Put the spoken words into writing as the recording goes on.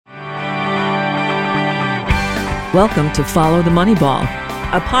Welcome to Follow the Moneyball,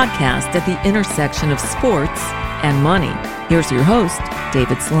 a podcast at the intersection of sports and money. Here's your host,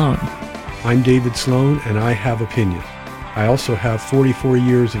 David Sloan. I'm David Sloan, and I have opinions. I also have 44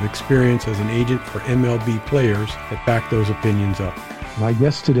 years of experience as an agent for MLB players that back those opinions up. My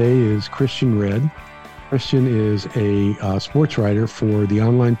guest today is Christian Red. Christian is a sports writer for the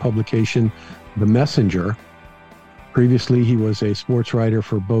online publication The Messenger. Previously, he was a sports writer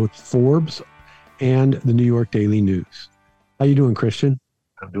for both Forbes and the New York Daily News. How you doing, Christian?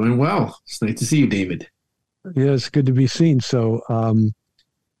 I'm doing well. It's nice to see you, David. Yeah, it's good to be seen. So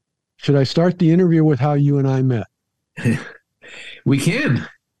should I start the interview with how you and I met? We can,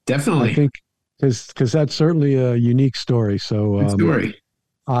 definitely. I think because that's certainly a unique story. So Good story.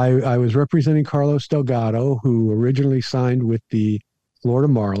 I was representing Carlos Delgado, who originally signed with the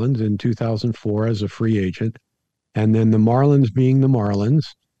Florida Marlins in 2004 as a free agent. And then the Marlins being the Marlins,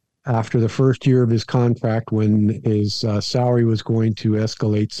 after the first year of his contract, when his salary was going to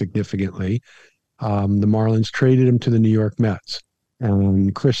escalate significantly, the Marlins traded him to the New York Mets.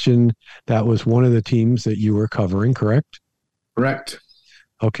 And Christian, that was one of the teams that you were covering, correct? Correct.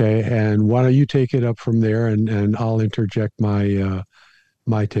 Okay, and why don't you take it up from there, and I'll interject my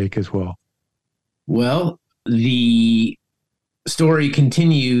take as well. Well, the story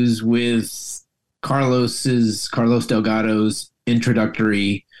continues with Carlos Delgado's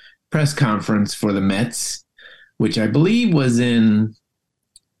introductory press conference for the Mets, which I believe was it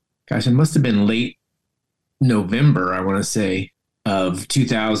must have been late November, I want to say, of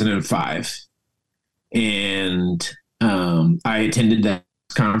 2005. And I attended that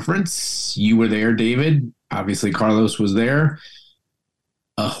conference. You were there, David. Obviously, Carlos was there.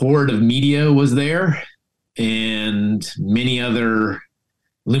 A horde of media was there, and many other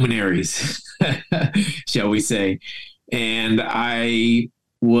luminaries, shall we say. And I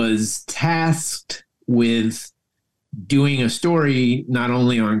was tasked with doing a story not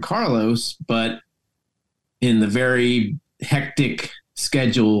only on Carlos, but in the very hectic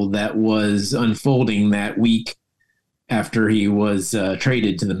schedule that was unfolding that week after he was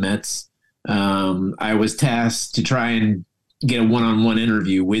traded to the Mets. I was tasked to try and get a one-on-one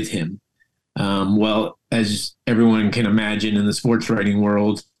interview with him. Well, as everyone can imagine in the sports writing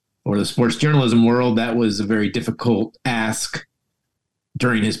world or the sports journalism world, that was a very difficult ask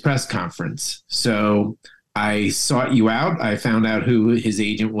during his press conference. So I sought you out. I found out who his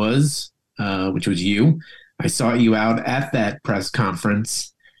agent was, which was you. I sought you out at that press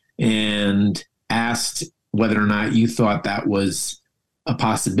conference and asked whether or not you thought that was a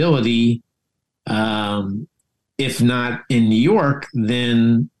possibility. If not in New York,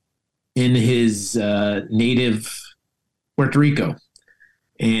 then in his native Puerto Rico.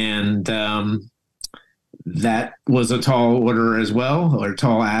 And that was a tall order as well, or a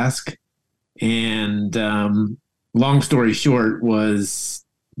tall ask. And long story short was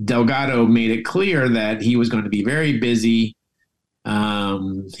Delgado made it clear that he was going to be very busy.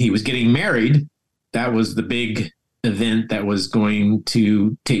 He was getting married. That was the big event that was going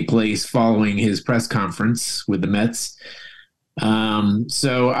to take place following his press conference with the Mets.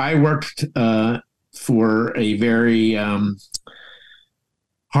 So I worked for a very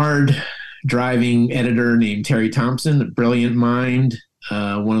hard-driving editor named Terry Thompson, a brilliant mind,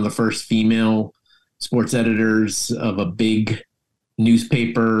 one of the first female sports editors of a big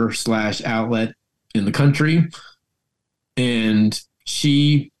newspaper/outlet in the country. And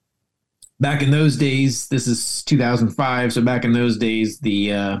she, back in those days, this is 2005, so back in those days,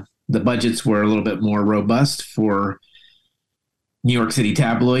 the budgets were a little bit more robust for New York City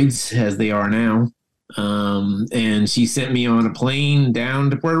tabloids as they are now. And she sent me on a plane down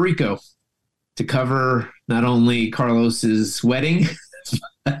to Puerto Rico to cover not only Carlos's wedding,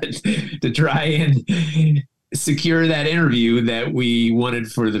 but to try and secure that interview that we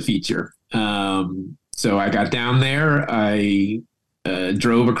wanted for the feature. So I got down there. I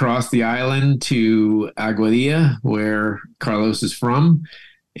drove across the island to Aguadilla, where Carlos is from,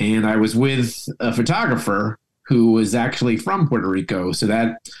 and I was with a photographer who was actually from Puerto Rico. So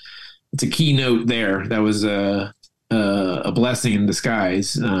it's a keynote there. That was a blessing in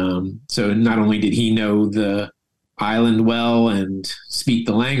disguise. So not only did he know the island well and speak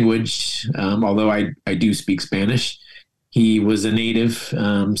the language, although I do speak Spanish, he was a native.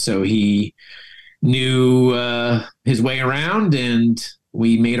 So he knew his way around, and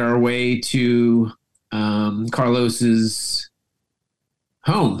we made our way to Carlos's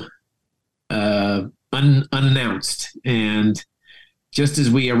home unannounced. And just as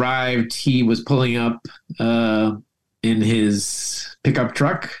we arrived, he was pulling up in his pickup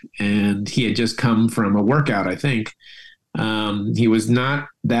truck, and he had just come from a workout, I think. He was not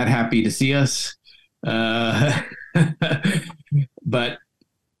that happy to see us. But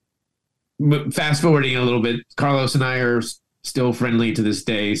fast forwarding a little bit, Carlos and I are still friendly to this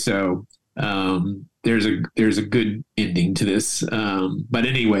day. So there's a good ending to this. But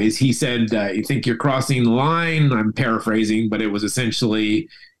anyways, he said, "You think you're crossing the line?" I'm paraphrasing, but it was essentially,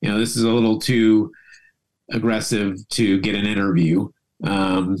 this is a little too aggressive to get an interview.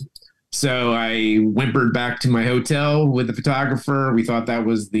 So I whimpered back to my hotel with the photographer. We thought that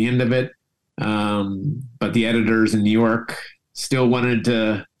was the end of it. But the editors in New York still wanted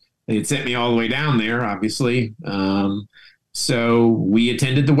to, they'd sent me all the way down there, obviously. So we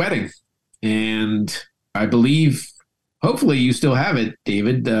attended the wedding. And I believe, hopefully you still have it,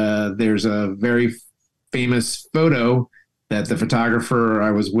 David. There's a very famous photo that the photographer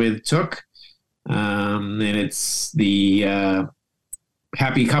I was with took. And it's the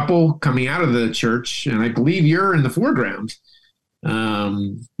happy couple coming out of the church. And I believe you're in the foreground.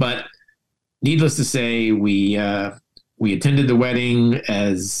 But needless to say, we attended the wedding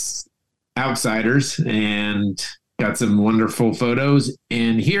as outsiders and got some wonderful photos.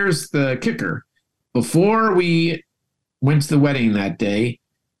 And here's the kicker. Before we went to the wedding that day,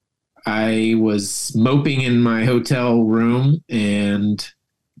 I was moping in my hotel room and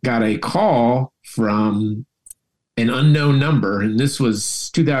got a call from an unknown number. And this was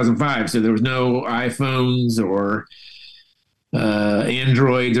 2005, so there was no iPhones or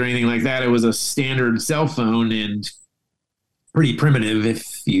Androids or anything like that. It was a standard cell phone and pretty primitive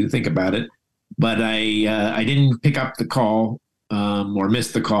if you think about it. But I didn't pick up the call or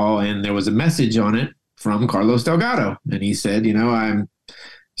missed the call, and there was a message on it from Carlos Delgado, and he said, "I'm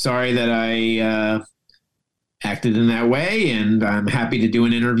sorry that I acted in that way, and I'm happy to do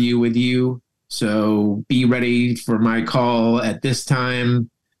an interview with you. So be ready for my call at this time."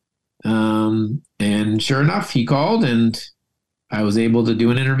 And sure enough, he called, and I was able to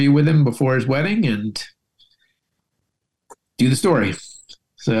do an interview with him before his wedding and do the story.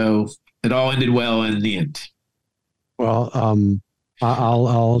 So it all ended well in the end. Well,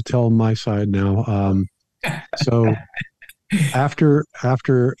 I'll tell my side now. So after,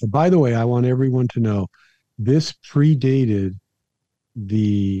 by the way, I want everyone to know this predated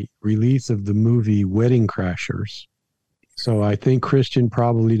the release of the movie Wedding Crashers. So I think Christian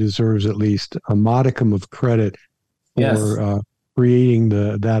probably deserves at least a modicum of credit for creating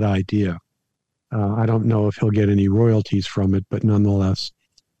that idea. I don't know if he'll get any royalties from it, but nonetheless,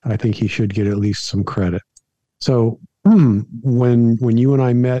 I think he should get at least some credit. So when you and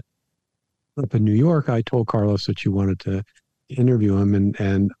I met up in New York, I told Carlos that you wanted to interview him,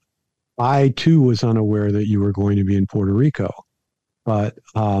 and I too was unaware that you were going to be in Puerto Rico. But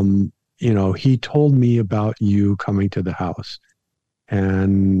he told me about you coming to the house,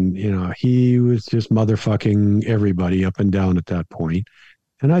 and he was just motherfucking everybody up and down at that point.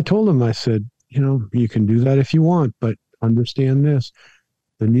 And I told him, I said, you can do that if you want, but understand this: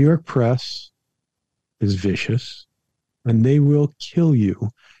 the New York press is vicious, and they will kill you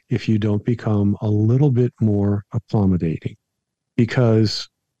if you don't become a little bit more accommodating. Because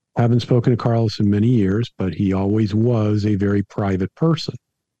I haven't spoken to Carlos in many years, but he always was a very private person.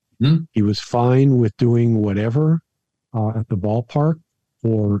 Mm-hmm. He was fine with doing whatever at the ballpark,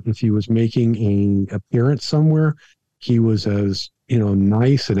 or if he was making an appearance somewhere, he was as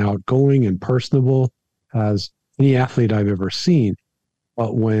nice and outgoing and personable as any athlete I've ever seen.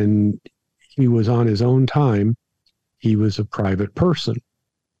 But when he was on his own time, he was a private person.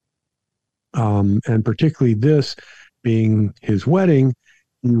 And particularly this being his wedding,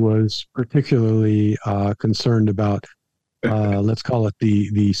 he was particularly concerned about, let's call it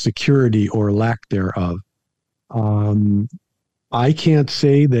the security or lack thereof. I can't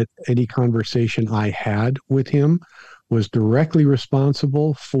say that any conversation I had with him was directly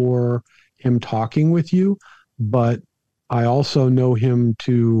responsible for him talking with you, but I also know him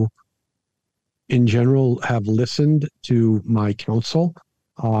to, in general, have listened to my counsel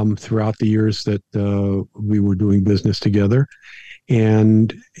throughout the years that we were doing business together.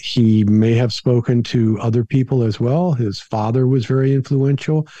 And he may have spoken to other people as well. His father was very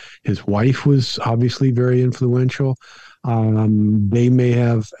influential. His wife was obviously very influential. They may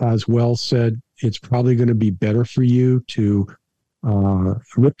have as well said, it's probably going to be better for you to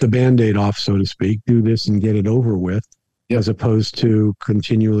rip the Band-Aid off, so to speak, do this and get it over with, as opposed to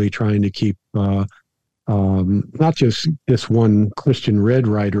continually trying to keep not just this one Christian Red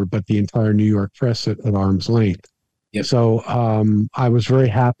writer, but the entire New York press at arm's length. Yep. So I was very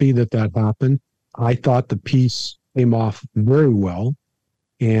happy that happened. I thought the piece came off very well.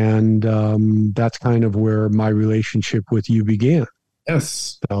 And that's kind of where my relationship with you began.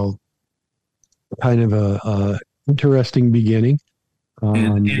 Yes. So kind of a interesting beginning.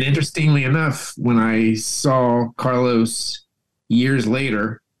 And interestingly enough, when I saw Carlos years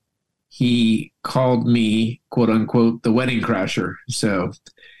later, he called me, quote unquote, the wedding crasher. So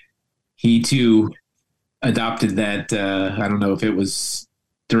he too adopted that. I don't know if it was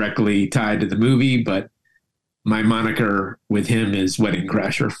directly tied to the movie, but my moniker with him is Wedding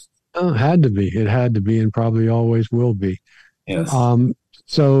Crasher. Oh, it had to be. It had to be, and probably always will be. Yes.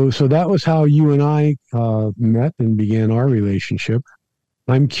 So that was how you and I met and began our relationship.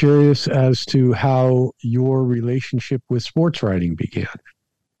 I'm curious as to how your relationship with sports writing began.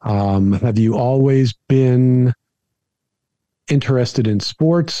 Have you always been interested in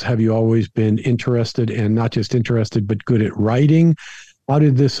sports? Have you always been interested, and not just interested, but good at writing? How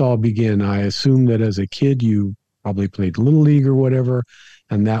did this all begin? I assume that as a kid, you probably played Little League or whatever,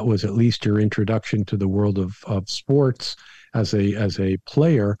 and that was at least your introduction to the world of sports as a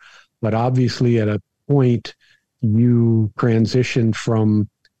player. But obviously at a point, you transitioned from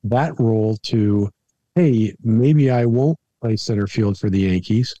that role to, hey, maybe I won't play center field for the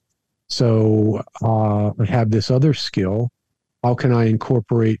Yankees. So I have this other skill. How can I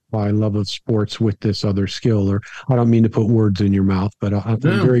incorporate my love of sports with this other skill? Or I don't mean to put words in your mouth, but I'm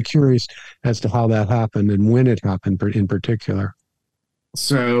very curious as to how that happened and when it happened in particular.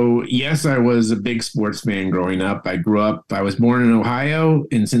 So, yes, I was a big sports fan growing up. I was born in Ohio,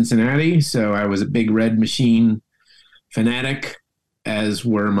 in Cincinnati. So I was a big Red Machine fanatic, as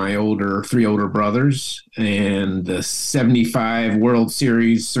were my three older brothers. And the 75 World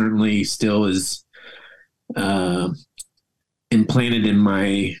Series certainly still is implanted in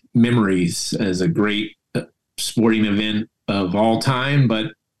my memories as a great sporting event of all time, but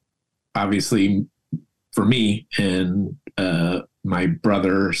obviously for me and my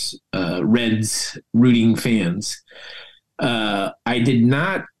brother's Reds rooting fans. I did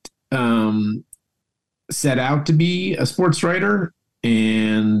not set out to be a sports writer,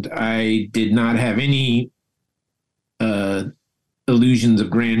 and I did not have any illusions of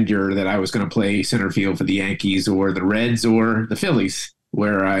grandeur that I was going to play center field for the Yankees or the Reds or the Phillies,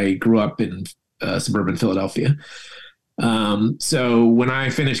 where I grew up in suburban Philadelphia. So when I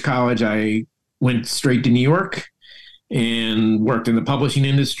finished college, I went straight to New York and worked in the publishing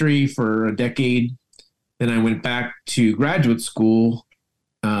industry for a decade. Then I went back to graduate school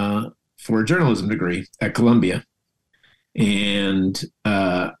for a journalism degree at Columbia. And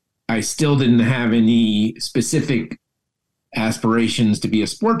I still didn't have any specific aspirations to be a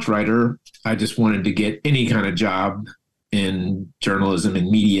sports writer. I just wanted to get any kind of job in journalism and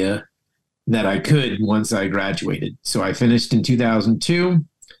media that I could once I graduated. So I finished in 2002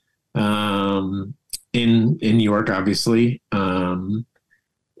 in New York, obviously. And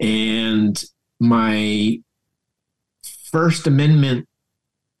my First Amendment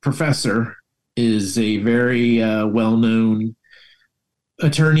professor is a very well-known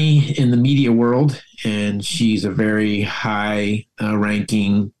attorney in the media world, and she's a very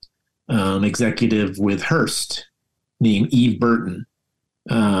high-ranking executive with Hearst named Eve Burton.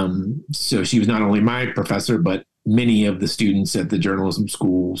 So she was not only my professor, but many of the students at the journalism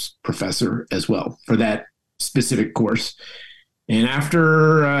school's professor as well for that specific course. And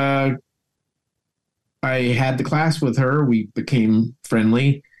after I had the class with her, we became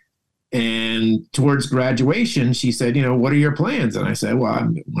friendly. And towards graduation, she said, what are your plans? And I said, well,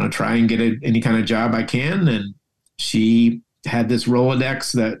 I'm going to try and get any kind of job I can. And she had this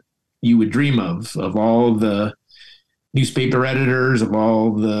Rolodex that you would dream of all the newspaper editors, of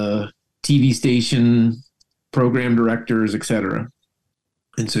all the TV station program directors, et cetera.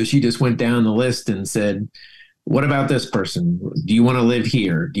 And so she just went down the list and said, what about this person? Do you want to live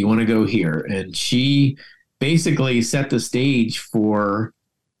here? Do you want to go here? And she basically set the stage for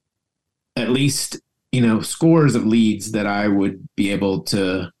at least, scores of leads that I would be able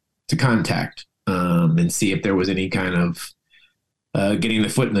to contact and see if there was any kind of getting the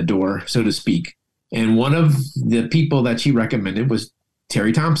foot in the door, so to speak. And one of the people that she recommended was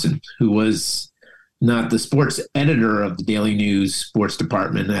Terry Thompson, who was not the sports editor of the Daily News sports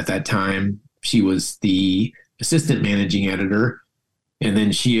department at that time. She was the assistant managing editor, and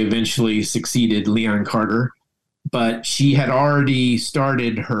then she eventually succeeded Leon Carter. But she had already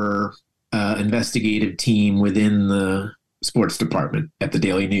started her investigative team within the sports department at the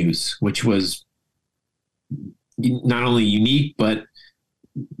Daily News, which was not only unique, but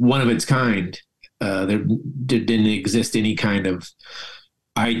one of its kind. There didn't exist any kind of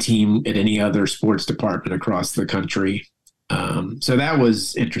I-team at any other sports department across the country. So that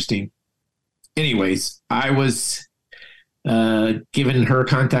was interesting. Anyways, I was given her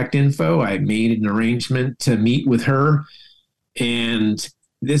contact info. I made an arrangement to meet with her. And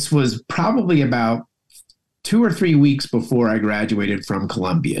this was probably about 2 or 3 weeks before I graduated from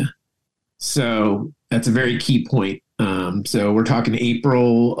Columbia. So that's a very key point. So we're talking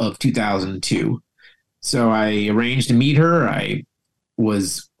April of 2002. So I arranged to meet her. I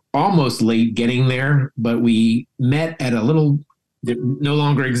was almost late getting there, but we met at a little that no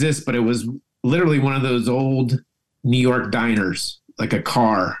longer exists, but it was literally one of those old New York diners, like a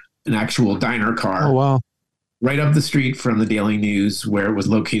car, an actual diner car. Oh, wow. Right up the street from the Daily News, where it was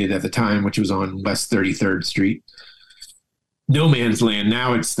located at the time, which was on West 33rd Street. No man's land.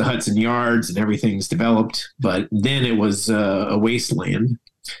 Now it's the Hudson Yards and everything's developed, but then it was a wasteland.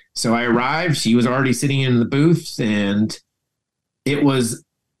 So I arrived. She was already sitting in the booth, and it was,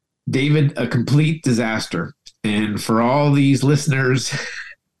 David, a complete disaster. And for all these listeners,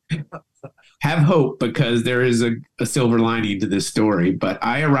 have hope, because there is a silver lining to this story. But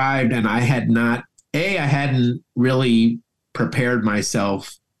I arrived and I hadn't really prepared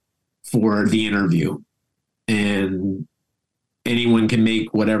myself for the interview. And anyone can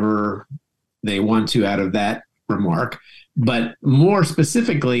make whatever they want to out of that remark. But more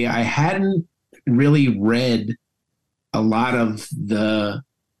specifically, I hadn't really read a lot of the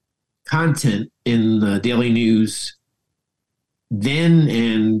content in the Daily News then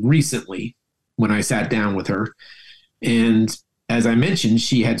and recently when I sat down with her. And as I mentioned,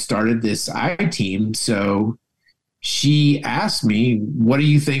 she had started this I-Team. So she asked me, what do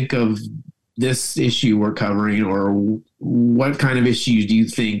you think of this issue we're covering, or what kind of issues do you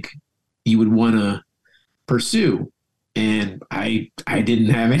think you would want to pursue? And I didn't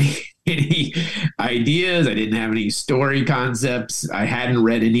have any ideas. I didn't have any story concepts. I hadn't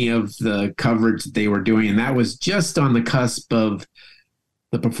read any of the coverage that they were doing. And that was just on the cusp of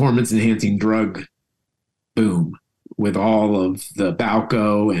the performance enhancing drug boom, with all of the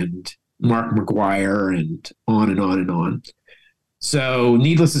Balco and Mark McGuire and on and on and on. So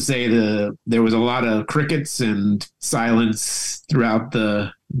needless to say, there was a lot of crickets and silence throughout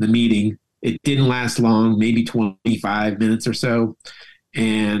the meeting. It didn't last long, maybe 25 minutes or so.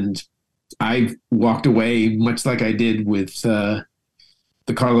 And I walked away much like I did with the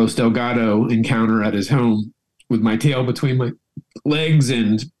Carlos Delgado encounter at his home, with my tail between my legs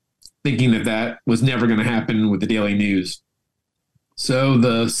and thinking that was never going to happen with the Daily News. So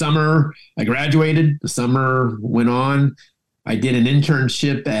the summer, I graduated. The summer went on. I did an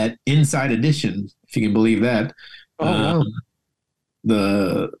internship at Inside Edition, if you can believe that. Oh, wow.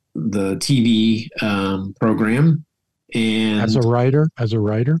 The TV program. And As a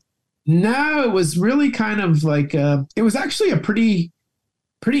writer? No, it was really kind of like it was actually a pretty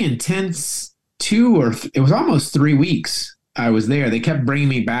intense it was almost 3 weeks I was there. They kept bringing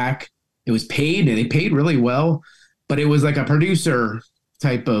me back. It was paid, and they paid really well, but it was like a producer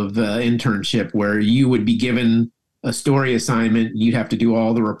type of internship where you would be given a story assignment and you'd have to do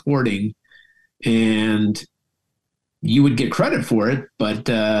all the reporting, and you would get credit for it, but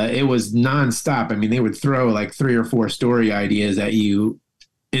it was nonstop. I mean, they would throw like 3 or 4 story ideas at you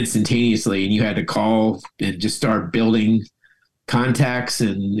instantaneously, and you had to call and just start building contacts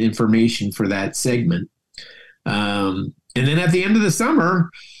and information for that segment. And then at the end of the summer,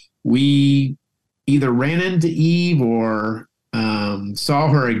 we either ran into Eve or saw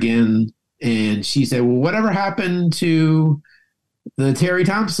her again, and she said, well, whatever happened to the Terry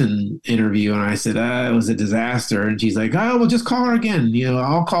Thompson interview? And I said, it was a disaster. And she's like, oh, well, just call her again.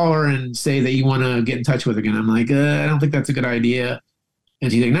 I'll call her and say that you want to get in touch with her again. I'm like, I don't think that's a good idea.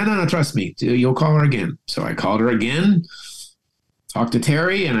 And she's like, no, trust me. You'll call her again. So I called her again, talked to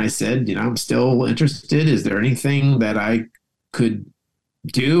Terry, and I said, I'm still interested. Is there anything that I could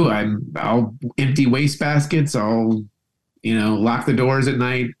do? I'll empty wastebaskets. I'll, lock the doors at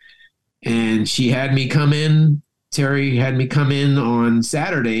night. And she had me come in. Terry had me come in on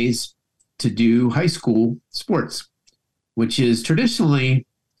Saturdays to do high school sports, which is traditionally,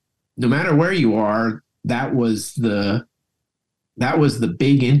 no matter where you are, that was the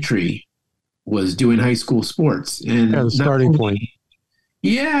big entry, was doing high school sports. And the starting point.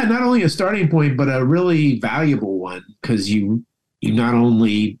 Yeah, not only a starting point, but a really valuable one, because you not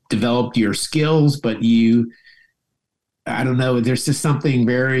only developed your skills, but I don't know, there's just something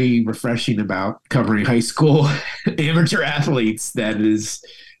very refreshing about covering high school amateur athletes that is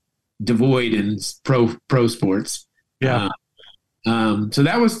devoid in pro sports. Yeah. So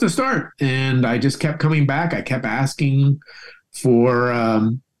that was the start. And I just kept coming back. I kept asking for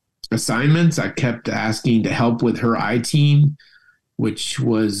assignments. I kept asking to help with her I-Team, which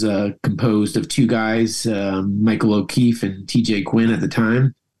was composed of 2 guys, Michael O'Keefe and TJ Quinn at the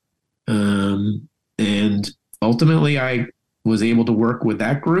time. And ultimately, I was able to work with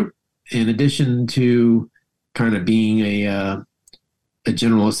that group, in addition to kind of being a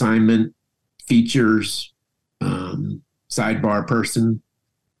general assignment features sidebar person.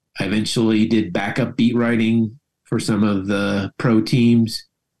 I eventually did backup beat writing for some of the pro teams.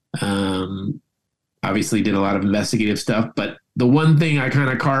 Obviously did a lot of investigative stuff, but the one thing I kind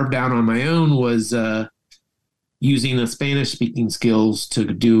of carved out on my own was using the Spanish speaking skills to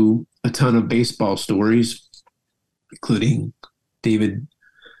do a ton of baseball stories, including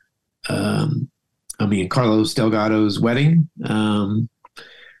Carlos Delgado's wedding,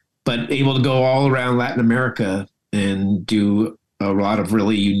 but able to go all around Latin America and do a lot of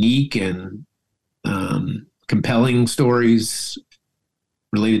really unique and compelling stories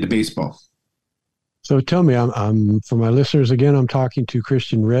related to baseball. So tell me, I'm for my listeners again, I'm talking to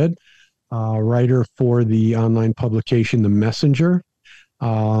Christian Red, writer for the online publication The Messenger.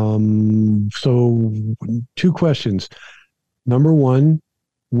 So 2 questions. Number one,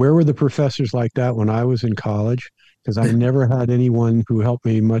 where were the professors like that when I was in college? Because I never had anyone who helped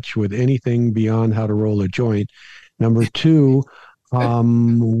me much with anything beyond how to roll a joint. Number 2,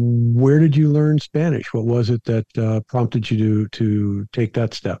 where did you learn Spanish? What was it that prompted you to take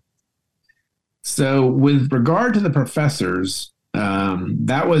that step? So with regard to the professors,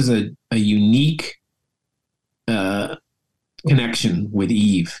 that was a unique connection with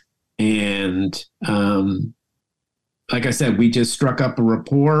Eve. And like I said, we just struck up a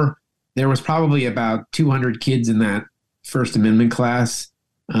rapport. There was probably about 200 kids in that First Amendment class.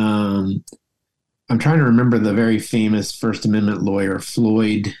 I'm trying to remember the very famous First Amendment lawyer,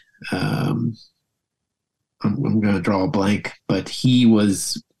 Floyd. I'm going to draw a blank, but he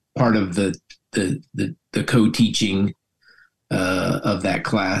was part of the co-teaching of that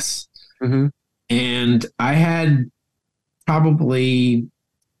class. Mm-hmm. And I had probably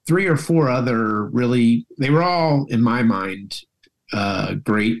 3 or 4 other really, they were all in my mind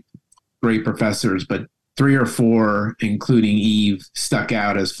great professors, but 3 or 4, including Eve, stuck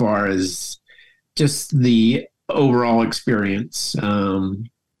out as far as just the overall experience. Oh,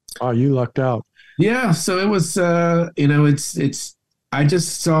 you lucked out. Yeah. So it was, I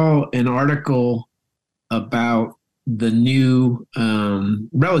just saw an article about the new,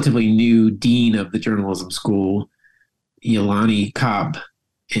 relatively new dean of the journalism school, Jelani Cobb,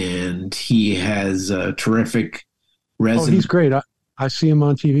 and he has a terrific resume. Oh, he's great. I see him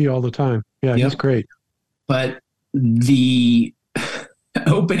on TV all the time. Yeah, yep. He's great. But the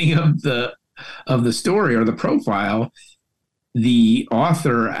opening of the story or the profile, the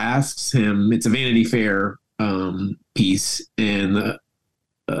author asks him, it's a Vanity Fair piece, and the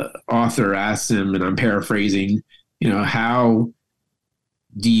author asks him, and I'm paraphrasing, how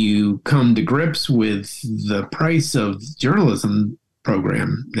do you come to grips with the price of journalism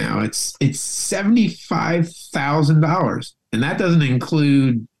program now? It's $75,000, and that doesn't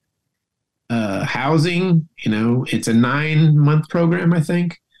include housing. It's a 9-month program, I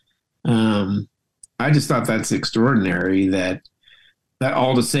think. I just thought that's extraordinary. That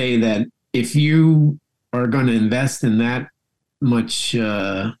all to say that if you are going to invest in that much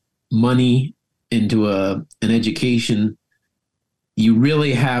money into an education, you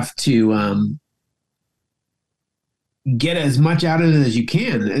really have to get as much out of it as you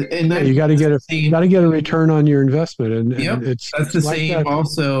can, and you got to get a return on your investment. And that's the same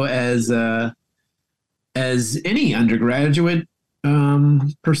also as any undergraduate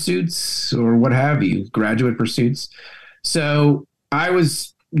pursuits or what have you, graduate pursuits. So I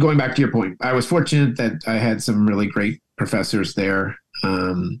was going back to your point. I was fortunate that I had some really great professors there.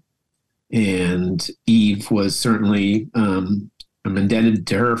 And Eve was certainly, I'm indebted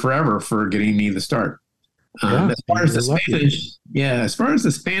to her forever for getting me the start. As far as the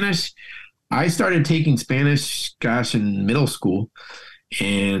Spanish, I started taking Spanish, in middle school,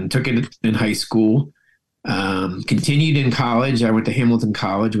 and took it in high school. Continued in college. I went to Hamilton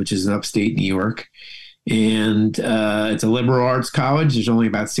College, which is in upstate New York, and it's a liberal arts college. There's only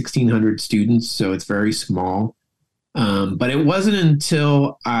about 1,600 students, so it's very small. But it wasn't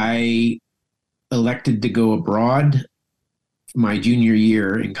until I elected to go abroad my junior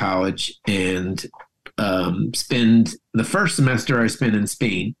year in college and spend the first semester I spent in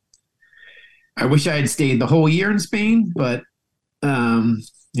Spain. I wish I had stayed the whole year in Spain, but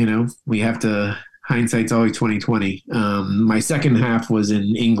we have to. Hindsight's always 20/20. My second half was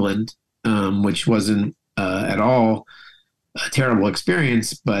in England, which wasn't at all a terrible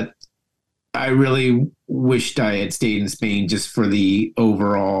experience, but I really wished I had stayed in Spain just for the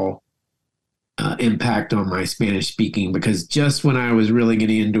overall impact on my Spanish speaking, because just when I was really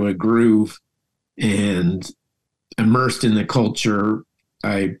getting into a groove and immersed in the culture,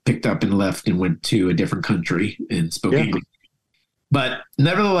 I picked up and left and went to a different country and spoke English. But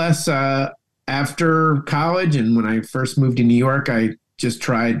nevertheless, after college and when I first moved to New York, I just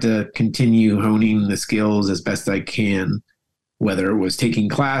tried to continue honing the skills as best I can, whether it was taking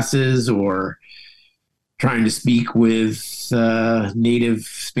classes or trying to speak with native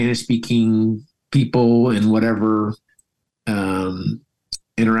Spanish-speaking people in whatever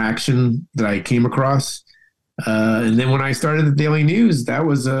interaction that I came across. And then when I started the Daily News, that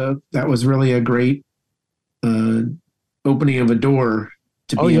was really a great opening of a door.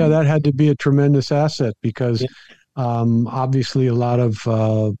 That had to be a tremendous asset because obviously a lot of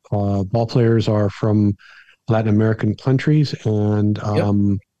ball players are from Latin American countries, and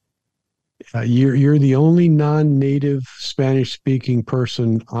you're the only non-native Spanish-speaking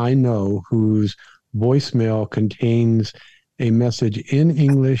person I know whose voicemail contains a message in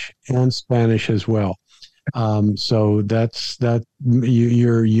English and Spanish as well. So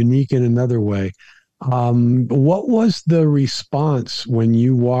you're unique in another way. What was the response when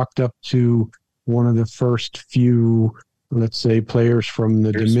you walked up to one of the first few, let's say, players from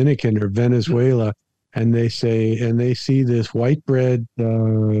the Dominican or Venezuela, and they see this white bread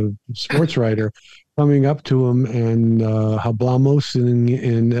sports writer coming up to him and hablamos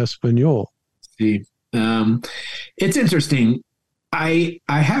in español? See, it's interesting. I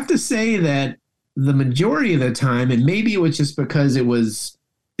have to say that the majority of the time, and maybe it was just because it was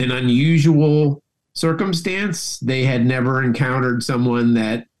an unusual circumstance, they had never encountered someone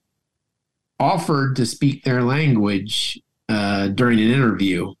that offered to speak their language during an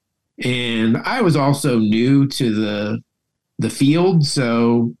interview. And I was also new to the field,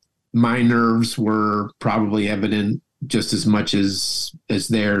 so my nerves were probably evident just as much as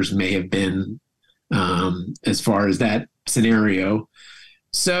theirs may have been as far as that scenario.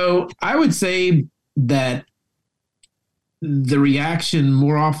 So I would say that the reaction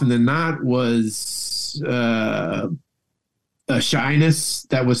more often than not was a shyness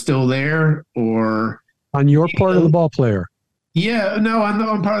that was still there, or on your part of the ball player. Yeah, no,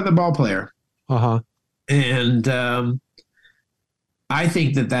 I'm part of the ball player. And I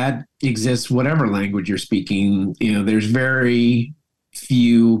think that exists whatever language you're speaking. There's very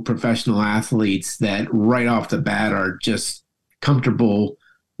few professional athletes that right off the bat are just comfortable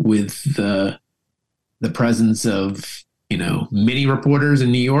with the presence of many reporters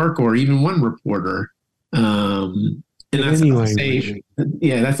in New York, or even one reporter. And that's not to say,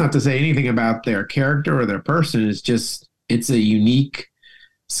 that's not to say anything about their character or their person. It's a unique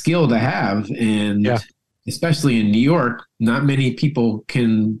skill to have, and especially in New York, not many people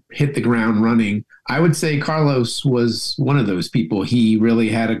can hit the ground running. I would say Carlos was one of those people. He really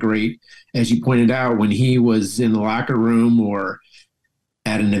had a great, as you pointed out, when he was in the locker room or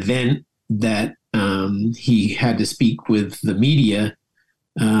at an event that he had to speak with the media,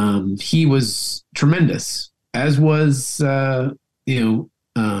 he was tremendous, as was,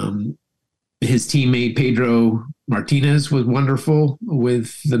 his teammate Pedro Martinez was wonderful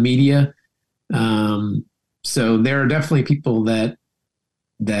with the media. So there are definitely people that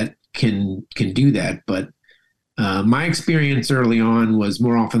can do that. But my experience early on was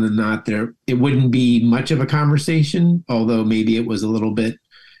more often than not it wouldn't be much of a conversation, although maybe it was a little bit,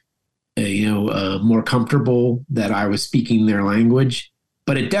 more comfortable that I was speaking their language.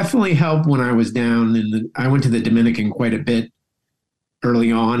 But it definitely helped when I was down I went to the Dominican quite a bit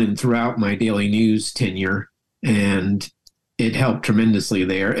early on and throughout my Daily News tenure, and it helped tremendously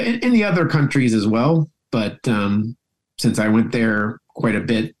there, and in the other countries as well. But since I went there quite a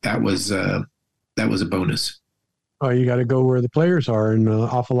bit, that was a bonus. Oh, you got to go where the players are, and an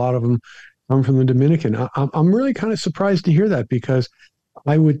awful lot of them come from the Dominican. I'm really kind of surprised to hear that, because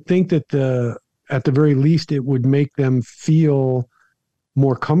I would think that at the very least it would make them feel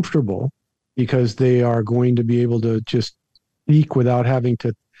more comfortable, because they are going to be able to just speak without having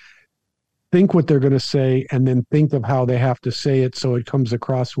to think what they're going to say and then think of how they have to say it so it comes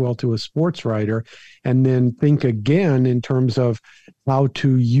across well to a sports writer, and then think again in terms of how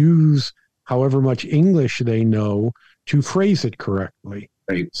to use however much English they know to phrase it correctly.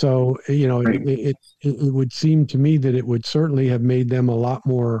 Right. So, it would seem to me that it would certainly have made them a lot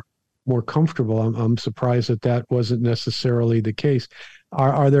more comfortable. I'm surprised that wasn't necessarily the case.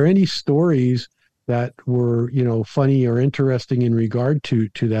 Are there any stories that were, funny or interesting in regard to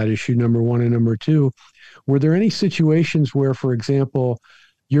that issue, number one? And number two, were there any situations where, for example,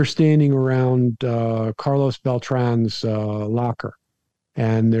 you're standing around Carlos Beltran's locker,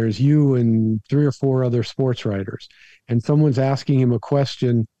 and there's you and 3 or 4 other sports writers, and someone's asking him a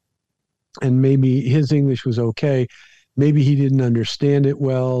question, and maybe his English was okay, maybe he didn't understand it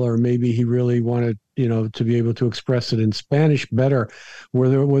well, or maybe he really wanted, to be able to express it in Spanish better.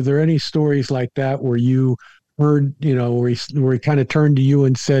 Were there any stories like that where you heard, where he kind of turned to you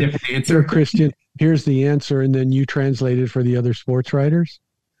and said, "Here, Christian, here's the answer," and then you translated for the other sports writers?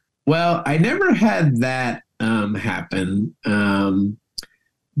 Well, I never had that happen,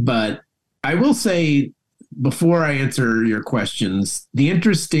 but I will say, before I answer your questions, the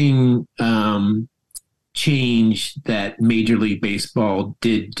interesting change that Major League Baseball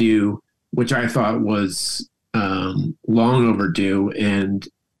did do, which I thought was long overdue, and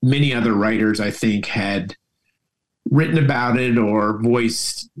many other writers, I think, had written about it or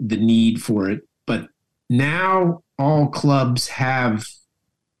voiced the need for it. But now all clubs have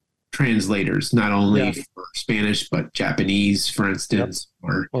translators, not only for Spanish, but Japanese, for instance,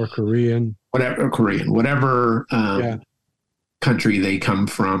 or Korean, whatever country they come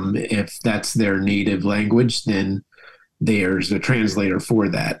from. If that's their native language, then there's a translator for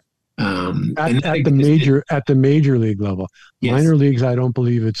that. At the major league level. Yes. Minor leagues, I don't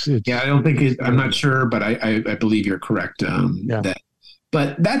believe it's I don't think I'm not sure, but I believe you're correct.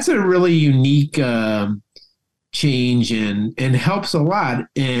 But that's a really unique change and helps a lot.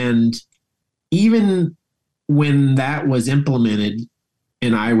 And even when that was implemented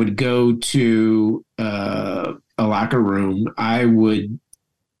and I would go to a locker room, I would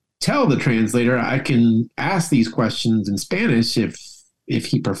tell the translator I can ask these questions in Spanish if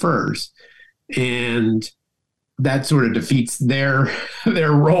he prefers. And that sort of defeats their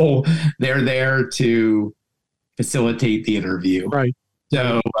role. They're there to facilitate the interview. Right.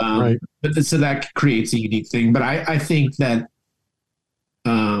 So, so that creates a unique thing. But I think that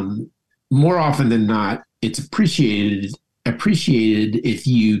more often than not, it's appreciated if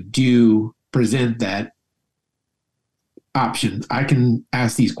you do present that option. I can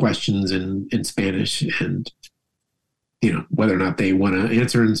ask these questions in Spanish, and whether or not they want to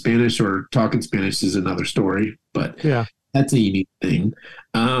answer in Spanish or talk in Spanish is another story. But that's a unique thing.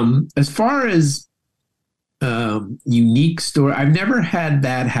 As far as unique story, I've never had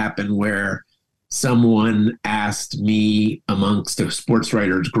that happen where someone asked me amongst a sports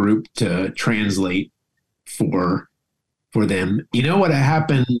writers group to translate for them. What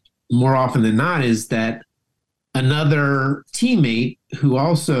happened more often than not is that another teammate who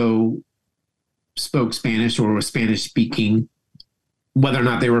also spoke Spanish or was Spanish speaking, whether or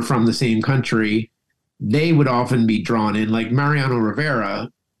not they were from the same country, they would often be drawn in. Like Mariano Rivera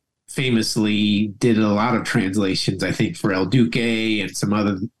famously did a lot of translations, I think, for El Duque and some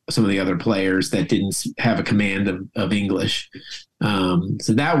of the other players that didn't have a command of English.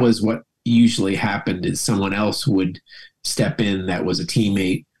 So that was what usually happened, is someone else would step in that was a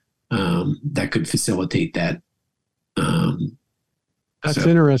teammate that could facilitate that. That's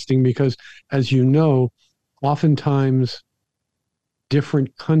interesting because, as you know, oftentimes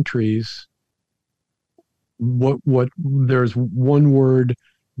different countries, what there's one word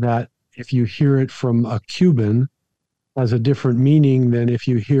that if you hear it from a Cuban has a different meaning than if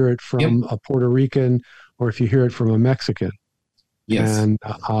you hear it from a Puerto Rican or if you hear it from a Mexican. Yes. And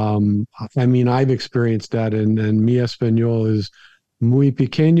I've experienced that, and mi español is muy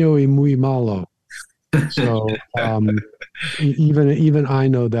pequeño y muy malo. So even I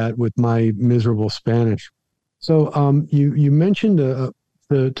know that with my miserable Spanish. So you mentioned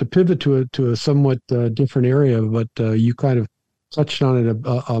to pivot to a somewhat different area, but you kind of touched on it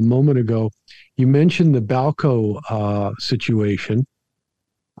a moment ago. You mentioned the Balco situation.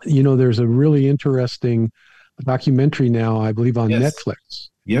 There's a really interesting documentary now, I believe, on Netflix.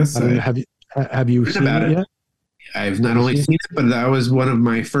 Yes. Have you seen it yet? I've not only seen it, but that was one of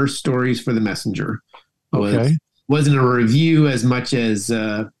my first stories for the Messenger. Wasn't a review as much as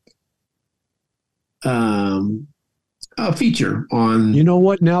a feature on. You know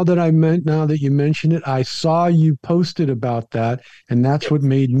what? Now that you mention it, I saw you posted about that, and that's what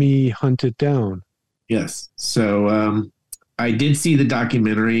made me hunt it down. Yes. So I did see the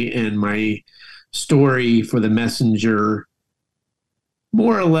documentary, and my story for the Messenger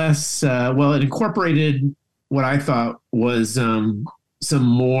more or less, it incorporated what I thought was some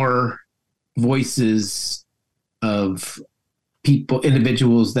more voices of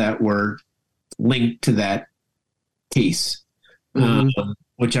individuals that were linked to that case,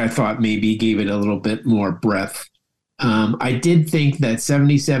 which I thought maybe gave it a little bit more breadth. I did think that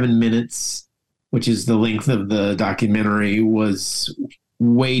 77 minutes, which is the length of the documentary, was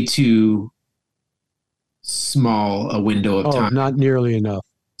way too small a window of time. Not nearly enough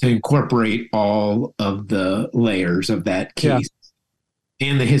to incorporate all of the layers of that case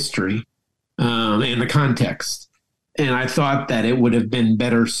and the history and the context. And I thought that it would have been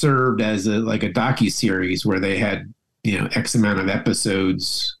better served as a docuseries where they had, X amount of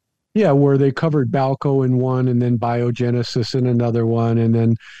episodes Yeah, where they covered Balco in one, and then biogenesis in another one, and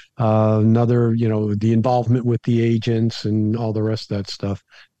then another, the involvement with the agents and all the rest of that stuff.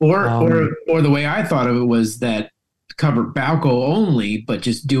 Or Um, or or the way I thought of it was that cover Balco only, but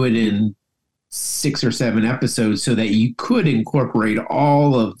just do it in 6 or 7 episodes so that you could incorporate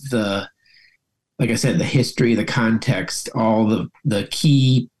all of the, like I said, the history, the context, all the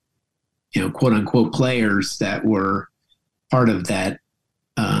key, quote unquote players that were part of that.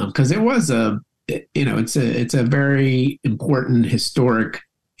 Because it was it's a very important historic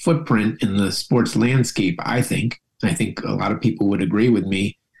footprint in the sports landscape. I think a lot of people would agree with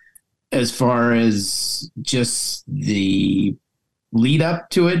me as far as just the lead up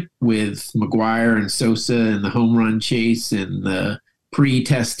to it with McGuire and Sosa and the home run chase and the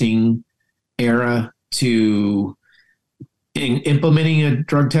pre-testing era to implementing a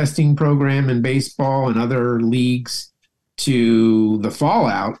drug testing program in baseball and other leagues to the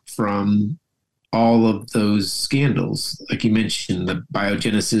fallout from all of those scandals. Like you mentioned, the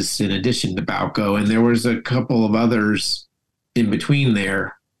biogenesis in addition to Balco, and there was a couple of others in between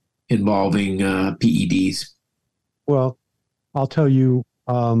there involving PEDs. well, I'll tell you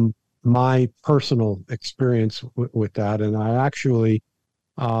my personal experience with that, and I actually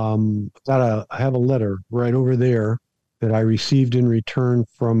I have a letter right over there that I received in return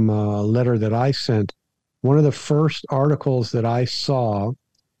from a letter that I sent. One of the first articles that I saw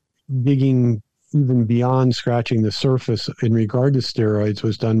digging even beyond scratching the surface in regard to steroids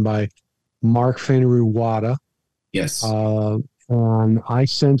was done by Mark Feneru-Wada. Yes. And I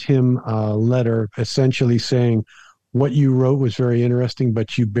sent him a letter essentially saying, what you wrote was very interesting,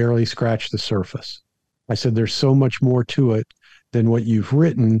 but you barely scratched the surface. I said, there's so much more to it than what you've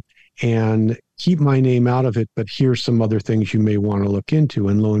written, and keep my name out of it, but here's some other things you may want to look into.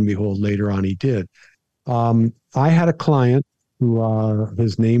 And lo and behold, later on he did. I had a client who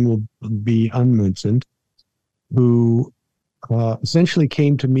his name will be unmentioned, who essentially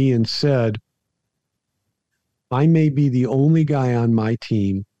came to me and said, I may be the only guy on my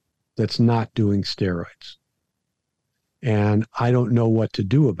team that's not doing steroids, and I don't know what to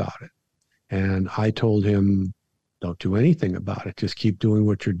do about it. And I told him, don't do anything about it. Just keep doing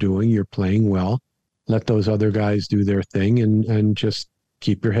what you're doing. You're playing well. Let those other guys do their thing, and just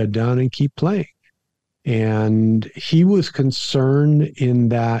keep your head down and keep playing. And he was concerned in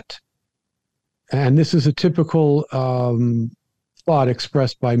that, and this is a typical thought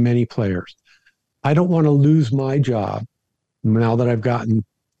expressed by many players. I don't want to lose my job now that I've gotten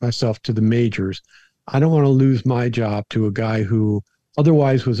myself to the majors. I don't want to lose my job to a guy who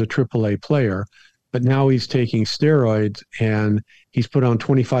otherwise was a AAA player, but now he's taking steroids and he's put on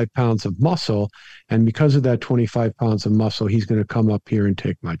 25 pounds of muscle. And because of that 25 pounds of muscle, he's going to come up here and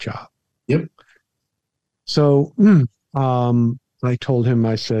take my job. Yep. So I told him,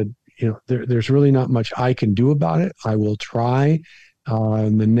 I said, there's really not much I can do about it. I will try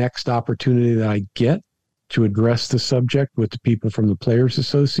the next opportunity that I get to address the subject with the people from the Players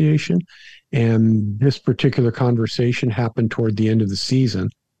Association. And this particular conversation happened toward the end of the season.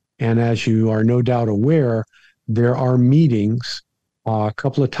 And as you are no doubt aware, there are meetings a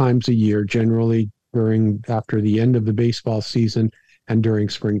couple of times a year, generally after the end of the baseball season and during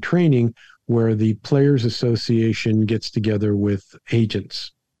spring training, where the Players Association gets together with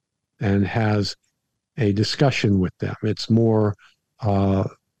agents and has a discussion with them. It's more, back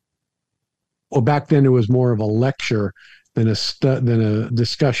then it was more of a lecture than a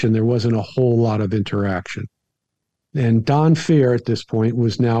discussion. There wasn't a whole lot of interaction. And Don Fair at this point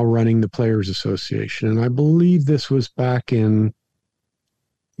was now running the Players Association. And I believe this was back in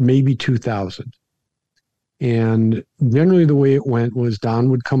maybe 2000. And generally the way it went was Don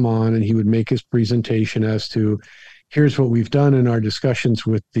would come on and he would make his presentation as to, here's what we've done in our discussions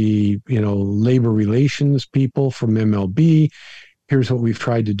with the, labor relations people from MLB. Here's what we've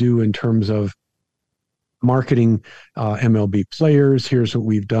tried to do in terms of marketing MLB players. Here's what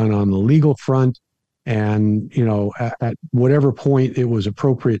we've done on the legal front. And, at whatever point it was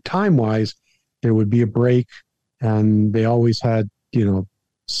appropriate time-wise, there would be a break, and they always had,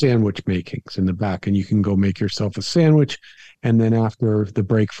 sandwich makings in the back, and you can go make yourself a sandwich. And then after the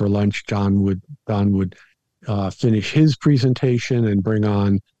break for lunch, Don would finish his presentation and bring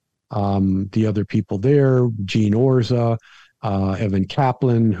on the other people there, Gene Orza, Evan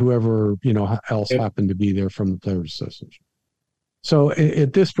Kaplan, whoever, else happened to be there from the Players Association. So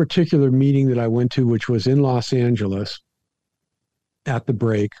at this particular meeting that I went to, which was in Los Angeles, at the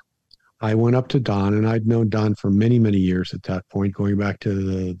break, I went up to Don, and I'd known Don for many, many years at that point, going back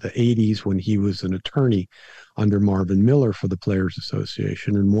to the 80s when he was an attorney under Marvin Miller for the Players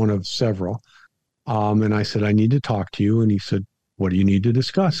Association, and one of several. And I said, I need to talk to you. And he said, what do you need to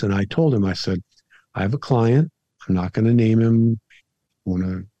discuss? And I told him, I said, I have a client. I'm not going to name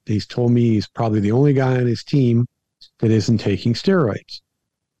him. He's told me he's probably the only guy on his team that isn't taking steroids.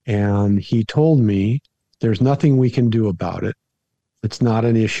 And he told me there's nothing we can do about it. It's not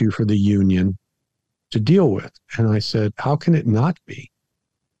an issue for the union to deal with. And I said, how can it not be?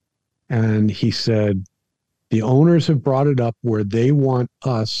 And he said, the owners have brought it up where they want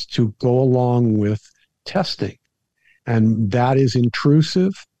us to go along with testing. And that is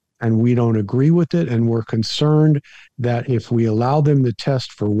intrusive, and we don't agree with it. And we're concerned that if we allow them to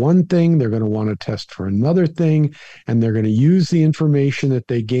test for one thing, they're going to want to test for another thing, and they're going to use the information that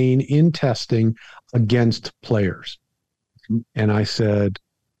they gain in testing against players. And I said,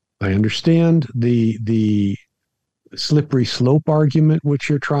 I understand the slippery slope argument which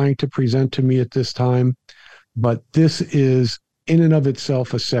you're trying to present to me at this time, but this is in and of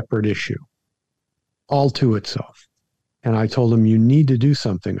itself a separate issue, all to itself. And I told him, you need to do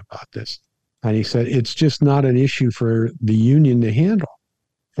something about this. And he said, it's just not an issue for the union to handle.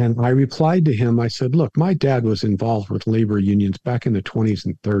 And I replied to him, I said, look, my dad was involved with labor unions back in the 20s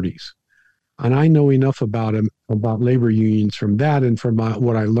and 30s. And I know enough about labor unions from that and from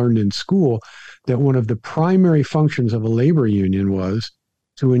what I learned in school, that one of the primary functions of a labor union was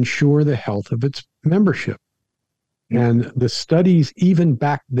to ensure the health of its membership. And the studies even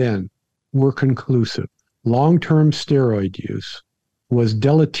back then were conclusive. Long-term steroid use was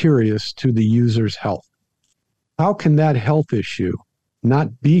deleterious to the user's health. How can that health issue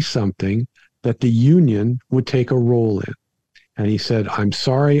not be something that the union would take a role in? And he said, I'm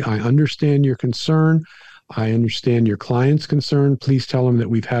sorry, I understand your concern. I understand your client's concern. Please tell them that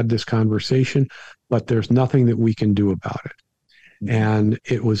we've had this conversation, but there's nothing that we can do about it. Mm-hmm. And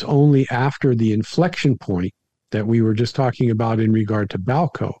it was only after the inflection point that we were just talking about in regard to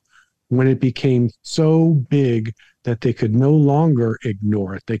Balco, when it became so big that they could no longer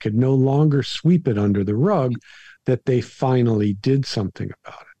ignore it, they could no longer sweep it under the rug, that they finally did something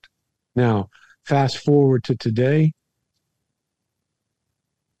about it. Now, fast forward to today,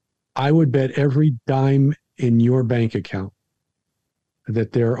 I would bet every dime in your bank account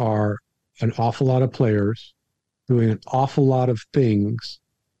that there are an awful lot of players doing an awful lot of things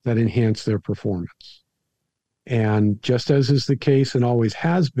that enhance their performance. And just as is the case and always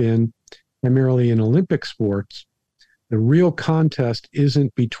has been, primarily in Olympic sports, the real contest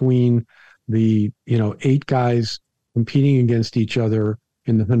isn't between the 8 guys competing against each other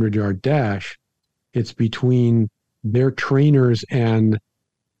in the 100-yard dash. It's between their trainers and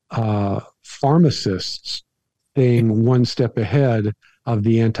pharmacists staying one step ahead of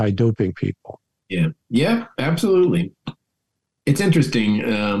the anti-doping people. Yeah, absolutely. It's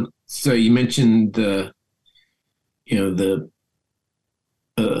interesting. So you mentioned the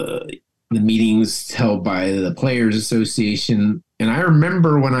meetings held by the Players Association. And I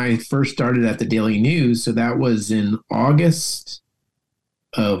remember when I first started at the Daily News, so that was in August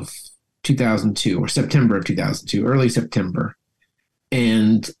of 2002 or September of 2002, early September.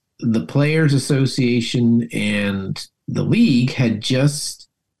 And the Players Association and the league had just,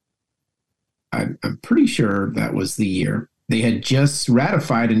 I'm pretty sure that was the year, they had just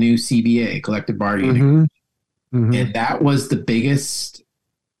ratified a new CBA, collective bargaining agreement. Mm-hmm. And that was the biggest,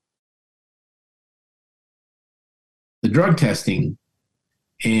 the drug testing.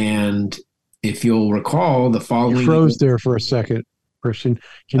 And if you'll recall, the following... You froze there for a second, Christian.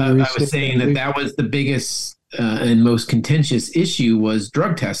 I was saying that was the biggest and most contentious issue was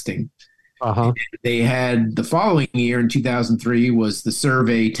drug testing. Uh-huh. They had the following year in 2003 was the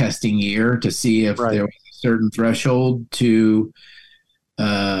survey testing year to see if there was a certain threshold to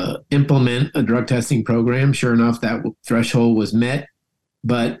implement a drug testing program. Sure enough, that threshold was met.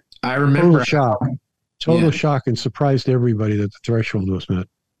 But I remember... Total shock and surprised everybody that the threshold was met.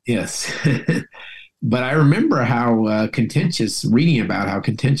 Yes. But I remember how reading about how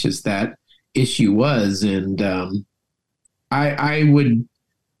contentious that issue was. And I would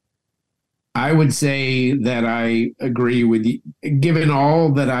say that I agree with you, given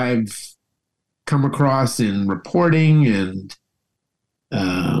all that I've come across in reporting and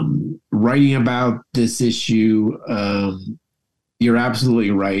writing about this issue. You're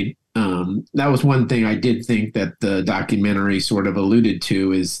absolutely right. That was one thing I did think that the documentary sort of alluded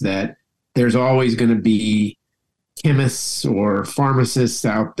to, is that there's always going to be chemists or pharmacists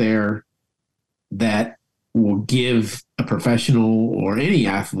out there that will give a professional or any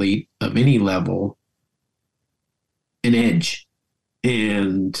athlete of any level an edge.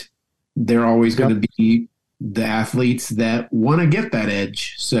 And they're always going to be the athletes that want to get that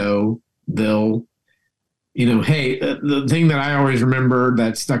edge. So they'll, hey, the thing that I always remember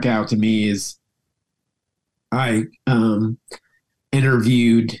that stuck out to me is I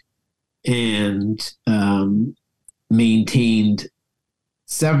interviewed and maintained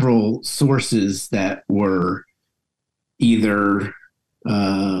several sources that were either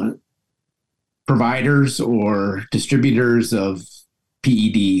providers or distributors of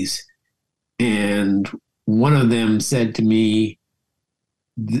PEDs. And one of them said to me,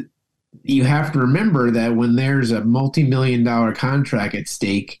 you have to remember that when there's a multi-million-dollar contract at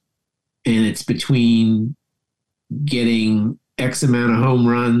stake and it's between getting X amount of home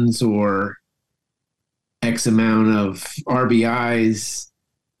runs or X amount of RBIs,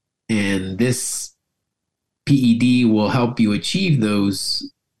 and this PED will help you achieve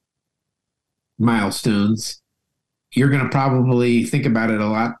those milestones, you're going to probably think about it a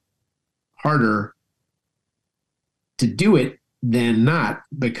lot harder to do it than not,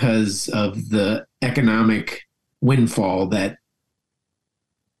 because of the economic windfall that,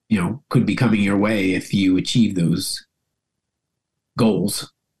 could be coming your way if you achieve those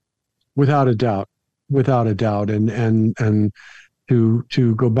goals. Without a doubt. And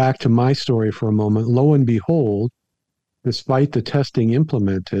to go back to my story for a moment, lo and behold, despite the testing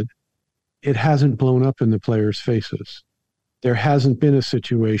implemented, it hasn't blown up in the players' faces. There hasn't been a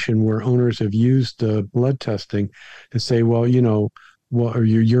situation where owners have used the blood testing to say, well, or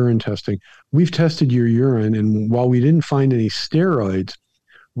your urine testing. We've tested your urine, and while we didn't find any steroids,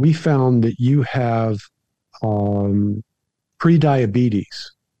 we found that you have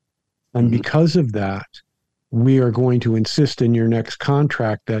pre-diabetes. And because of that, we are going to insist in your next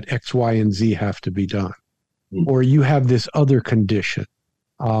contract that X, Y, and Z have to be done. Or you have this other condition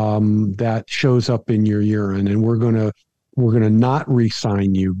that shows up in your urine, and we're going to not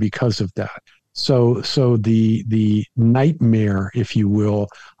re-sign you because of that. So the nightmare, if you will,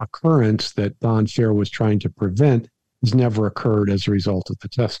 occurrence that Don Fair was trying to prevent has never occurred as a result of the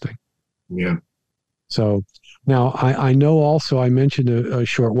testing. Yeah. So now I know also I mentioned a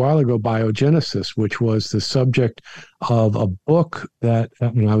short while ago biogenesis, which was the subject of a book that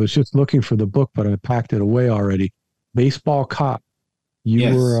I was just looking for the book, but I packed it away already. Baseball Cop.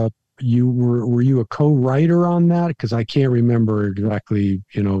 Yes. Were you a co-writer on that? Because I can't remember exactly,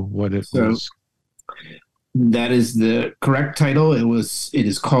 what it was. That is the correct title. It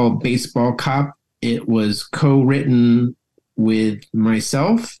is called Baseball Cop. It was co-written with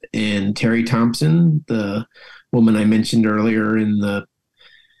myself and Terry Thompson, the woman I mentioned earlier in the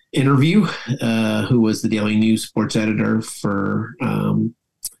interview, who was the Daily News sports editor for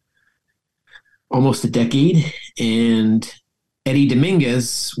almost a decade. And Eddie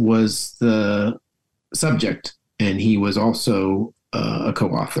Dominguez was the subject, and he was also a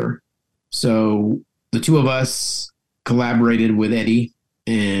co-author. So the two of us collaborated with Eddie,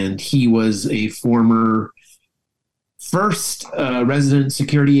 and he was a former first resident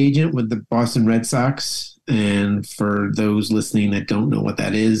security agent with the Boston Red Sox. And for those listening that don't know what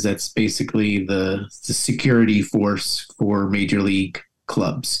that is, that's basically the security force for major league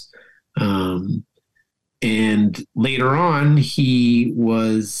clubs. And later on, he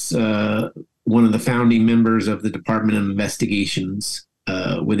was one of the founding members of the Department of Investigations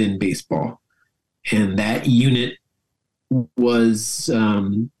within baseball. And that unit was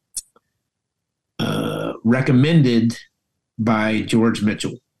recommended by George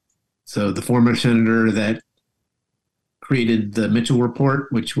Mitchell. So the former senator that created the Mitchell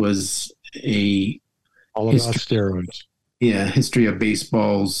Report, which was all about steroids. Yeah, history of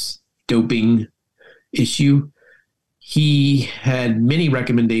baseball's doping issue. He had many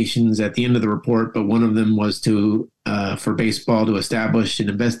recommendations at the end of the report, but one of them was for baseball to establish an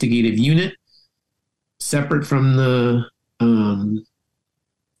investigative unit separate from the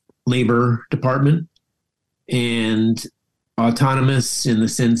labor department and autonomous in the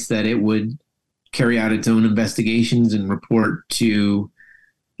sense that it would carry out its own investigations and report to,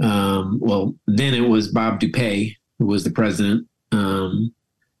 then it was Bob Dupay, who was the president. And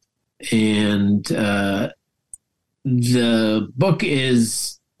the book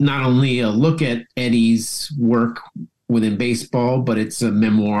is not only a look at Eddie's work within baseball, but it's a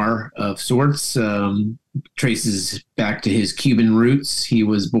memoir of sorts. Traces back to his Cuban roots. He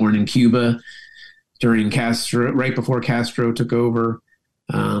was born in Cuba during Castro, right before Castro took over,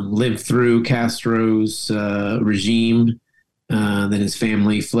 lived through Castro's regime. Then his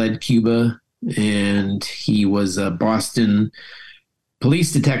family fled Cuba, and he was a Boston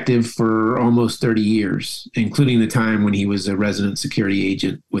police detective for almost 30 years, including the time when he was a resident security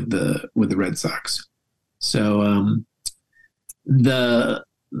agent with the Red Sox. So the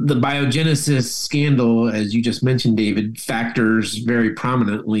biogenesis scandal, as you just mentioned, David, factors very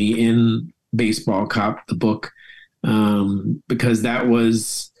prominently in Baseball Cop, the book, because that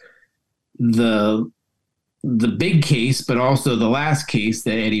was the the big case, but also the last case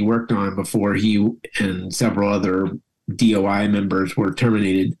that Eddie worked on before he and several other DOI members were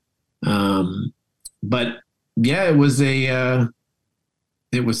terminated. But yeah, it was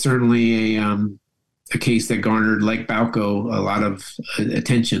certainly a case that garnered, like Balco, a lot of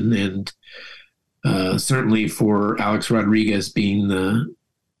attention, and certainly for Alex Rodriguez being the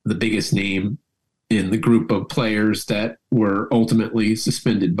biggest name in the group of players that were ultimately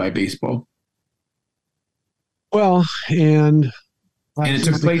suspended by baseball. Well, and it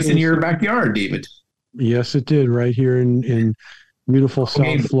took place in your backyard, David. Yes, it did, right here in beautiful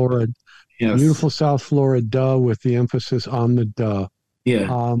South Florida. Yes. Beautiful South Florida, with the emphasis on the duh.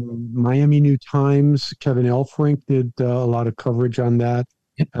 Yeah. Miami New Times, Kevin Elfrink did a lot of coverage on that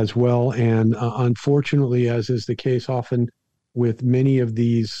as well. And unfortunately, as is the case often with many of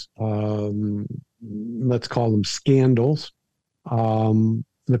these, let's call them scandals,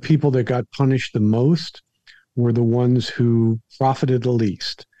 the people that got punished the most were the ones who profited the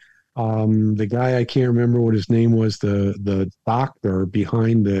least. The guy, I can't remember what his name was, the doctor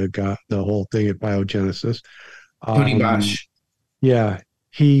behind the whole thing at Biogenesis. Tony Bosch. Yeah,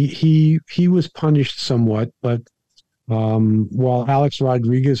 he was punished somewhat, but while Alex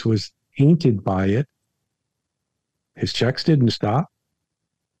Rodriguez was tainted by it, his checks didn't stop.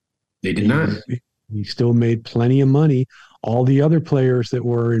 They did not. He still made plenty of money. All the other players that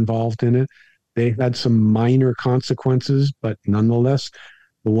were involved in it, they had some minor consequences, but nonetheless,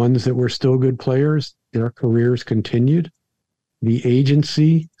 the ones that were still good players, their careers continued. The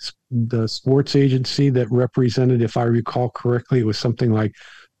agency, the sports agency that represented, if I recall correctly, it was something like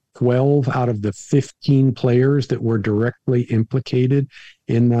 12 out of the 15 players that were directly implicated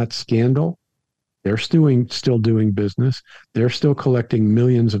in that scandal. They're still doing business. They're still collecting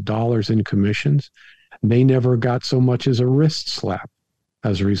millions of dollars in commissions. They never got so much as a wrist slap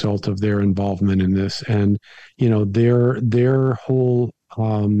as a result of their involvement in this. And, their whole,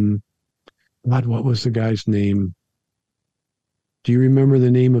 God, what was the guy's name? Do you remember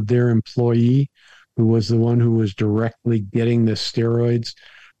the name of their employee who was the one who was directly getting the steroids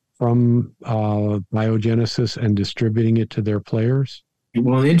from Biogenesis and distributing it to their players?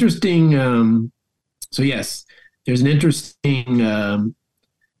 Well, interesting. So yes, there's an interesting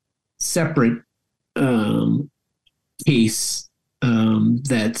separate case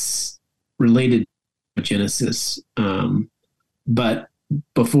that's related to Genesis. But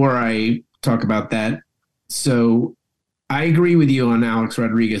before I talk about that, so I agree with you on Alex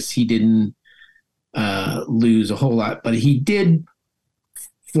Rodriguez. He didn't lose a whole lot, but he did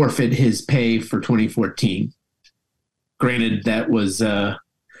forfeit his pay for 2014. Granted, that was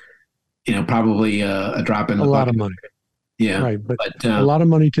probably a drop in the bucket. A lot of money. Yeah. Right. But a lot of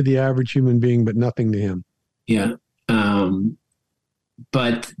money to the average human being, but nothing to him. Yeah.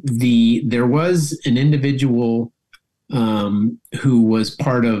 But there was an individual who was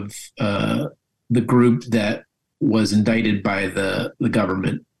part of the group that was indicted by the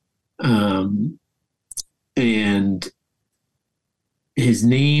government. And his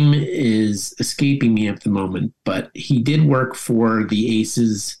name is escaping me at the moment, but he did work for the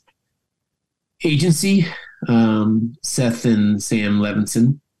Aces agency, Seth and Sam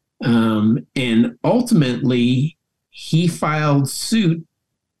Levinson. And ultimately, he filed suit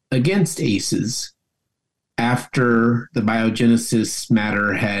against Aces after the Biogenesis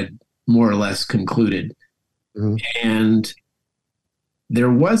matter had more or less concluded. Mm-hmm. And there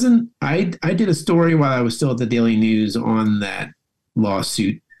wasn't, I did a story while I was still at the Daily News on that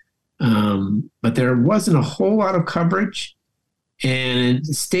lawsuit, but there wasn't a whole lot of coverage, and it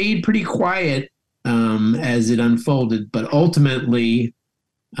stayed pretty quiet as it unfolded. But ultimately,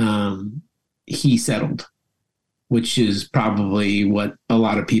 he settled, which is probably what a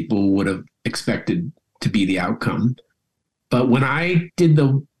lot of people would have expected to be the outcome. But when I did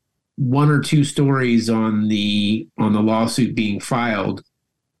the one or two stories on the lawsuit being filed,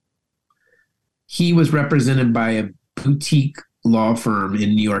 he was represented by a boutique law firm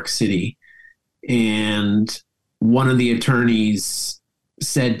in New York City. And one of the attorneys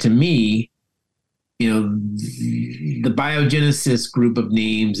said to me, the Biogenesis group of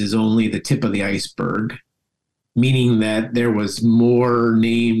names is only the tip of the iceberg, meaning that there was more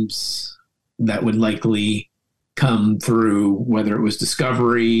names that would likely come through, whether it was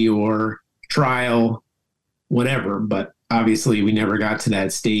discovery or trial, whatever. But obviously we never got to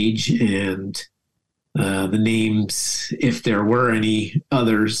that stage, and the names, if there were any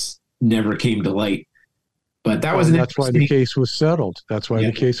others, never came to light. But that was that's why the case was settled. That's why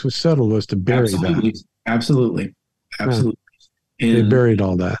the case was settled, was to bury that. Absolutely. And they buried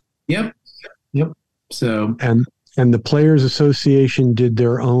all that. Yep. So and the Players Association did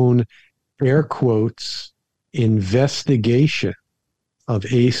their own air quotes investigation of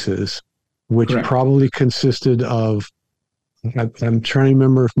aces, which Correct. probably consisted of, I'm trying to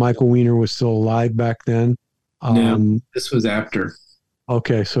remember if Michael Weiner was still alive back then. No, this was after.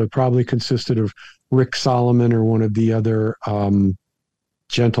 Okay, so it probably consisted of Rick Solomon or one of the other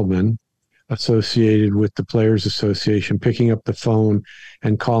gentlemen associated with the Players Association picking up the phone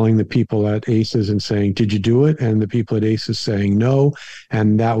and calling the people at Aces and saying, "Did you do it?" And the people at Aces saying no,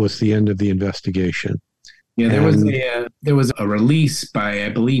 and that was the end of the investigation. Yeah, there was a release by, I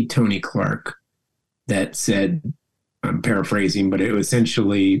believe, Tony Clark that said, I'm paraphrasing, but it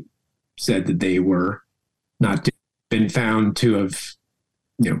essentially said that they were not been found to have,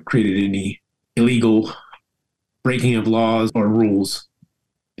 created any illegal breaking of laws or rules.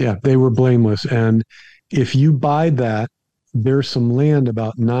 Yeah, they were blameless. And if you buy that, there's some land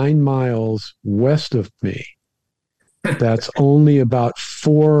about 9 miles west of me that's only about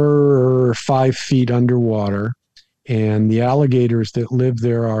 4 or 5 feet underwater. And the alligators that live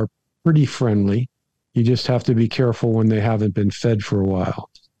there are pretty friendly. You just have to be careful when they haven't been fed for a while.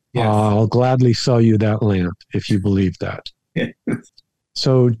 Yes. I'll gladly sell you that land if you believe that.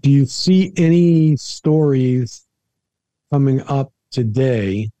 So do you see any stories coming up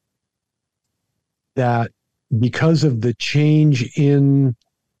today that, because of the change in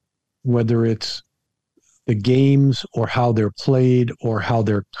whether it's the games or how they're played or how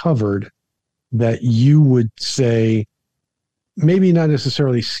they're covered, that you would say, maybe not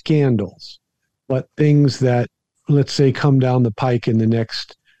necessarily scandals, but things that, let's say, come down the pike in the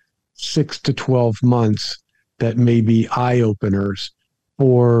next 6 to 12 months that may be eye-openers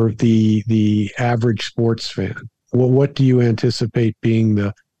for the average sports fan? Well, what do you anticipate being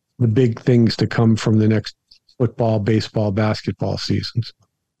the big things to come from the next football, baseball, basketball seasons?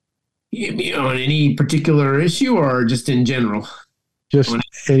 On any particular issue or just in general? Just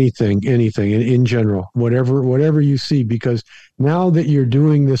anything in general, whatever you see, because now that you're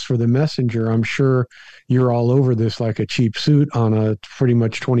doing this for the Messenger, I'm sure you're all over this like a cheap suit on a pretty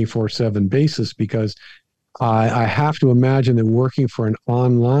much 24/7 basis, because I have to imagine that working for an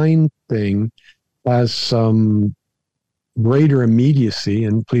online thing has some greater immediacy,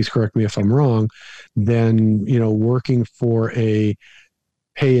 and please correct me if I'm wrong, than, working for pay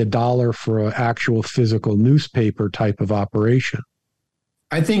 $1 for an actual physical newspaper type of operation.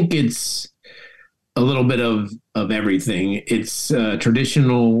 I think it's a little bit of everything. It's a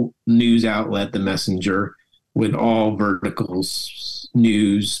traditional news outlet, the Messenger, with all verticals: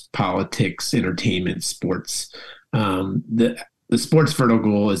 news, politics, entertainment, sports. The sports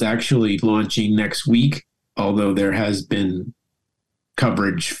vertical is actually launching next week, although there has been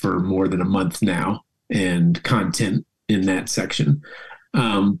coverage for more than a month now and content in that section.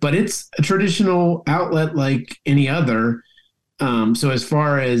 But it's a traditional outlet like any other. So as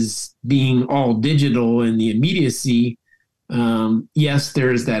far as being all digital and the immediacy, yes,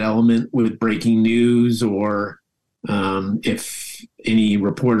 there is that element with breaking news, or if any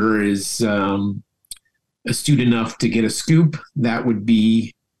reporter is astute enough to get a scoop, that would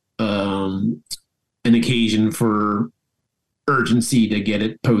be an occasion for urgency to get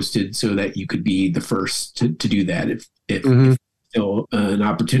it posted so that you could be the first to do that. If still an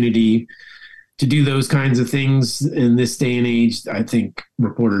opportunity to do those kinds of things in this day and age, I think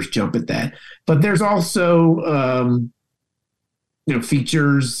reporters jump at that. But there's also,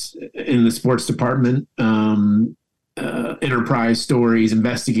 features in the sports department, enterprise stories,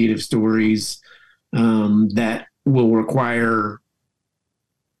 investigative stories that will require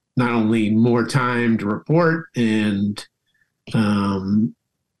not only more time to report and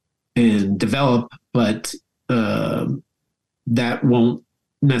develop, but that won't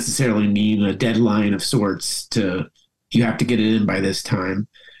necessarily mean a deadline of sorts you have to get it in by this time.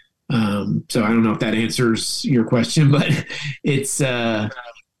 So I don't know if that answers your question, but it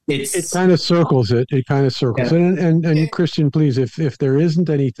kind of circles it. It kind of circles. Yeah. And Christian, please, if there isn't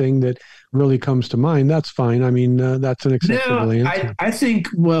anything that really comes to mind, that's fine. I mean, that's an acceptable answer. I think,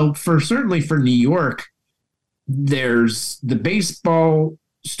 certainly for New York, there's the baseball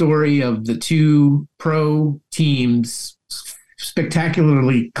story of the two pro teams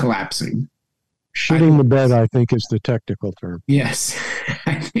spectacularly collapsing. Shitting the bed, I think, is the technical term. Yes.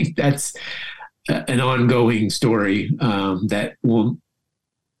 I think that's an ongoing story that will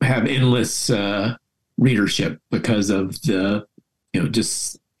have endless readership because of the,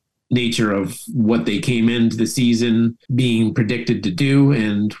 just nature of what they came into the season being predicted to do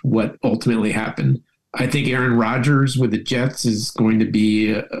and what ultimately happened. I think Aaron Rodgers with the Jets is going to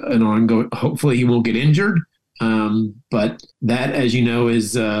be an ongoing, hopefully he won't get injured. But that, as you know,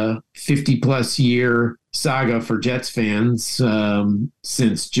 is a 50-plus year saga for Jets fans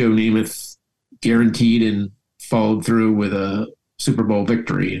since Joe Namath guaranteed and followed through with a Super Bowl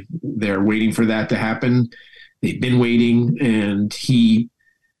victory. They're waiting for that to happen. They've been waiting, and he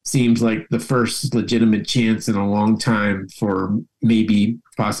seems like the first legitimate chance in a long time for maybe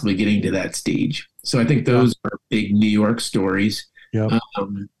possibly getting to that stage. So I think those are big New York stories. Yeah.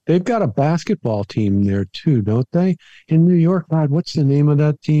 They've got a basketball team there too, don't they? In New York, God, what's the name of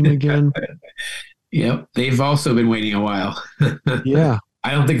that team again? Yep. They've also been waiting a while. Yeah.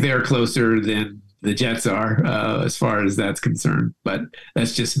 I don't think they're closer than the Jets are as far as that's concerned, but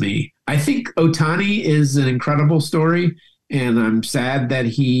that's just me. I think Ohtani is an incredible story, and I'm sad that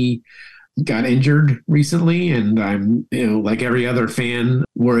he got injured recently, and I'm, like every other fan,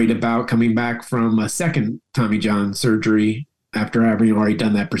 worried about coming back from a second Tommy John surgery after having already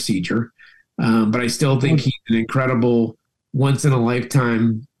done that procedure. But I still think he's an incredible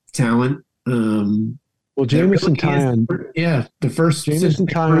once-in-a-lifetime talent. Well, Jameson Taillon, the first Jameson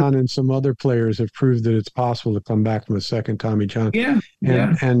Taillon and some other players have proved that it's possible to come back from a second Tommy John.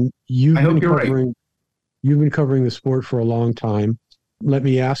 And you've been covering the sport for a long time. Let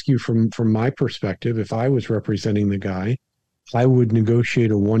me ask you from my perspective, if I was representing the guy, I would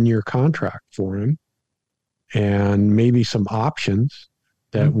negotiate a 1-year contract for him and maybe some options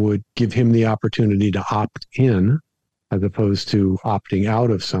that would give him the opportunity to opt in as opposed to opting out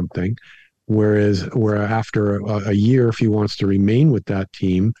of something. Where after a year, if he wants to remain with that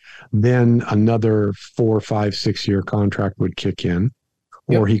team, then another 4, 5, 6-year contract would kick in,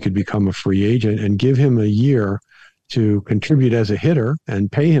 or he could become a free agent, and give him a year to contribute as a hitter and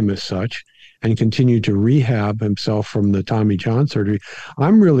pay him as such and continue to rehab himself from the Tommy John surgery.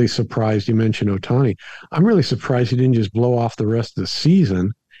 I'm really surprised you mentioned Ohtani. I'm really surprised he didn't just blow off the rest of the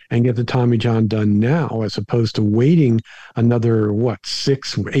season and get the Tommy John done now, as opposed to waiting another,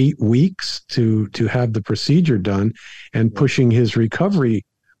 6 or 8 weeks to have the procedure done and pushing his recovery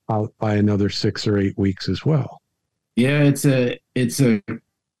out by another 6 or 8 weeks as well. Yeah, it's a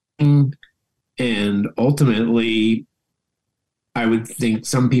and ultimately I would think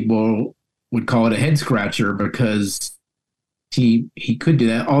some people would call it a head scratcher because he could do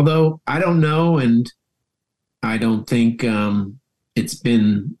that. Although I don't know, and I don't think it's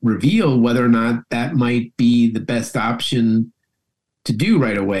been revealed whether or not that might be the best option to do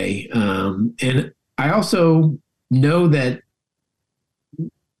right away. And I also know that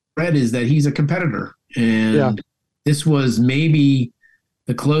Red is that he's a competitor, and this was maybe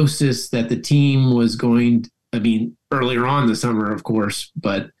the closest that the team was going. Earlier on the summer, of course,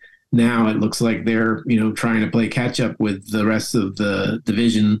 but now it looks like they're, trying to play catch up with the rest of the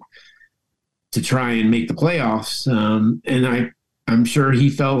division to try and make the playoffs. And I'm sure he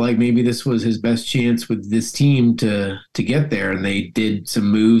felt like maybe this was his best chance with this team to get there. And they did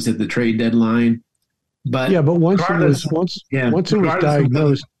some moves at the trade deadline. But once it was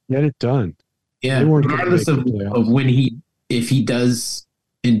diagnosed, get it done. Yeah, regardless of if he does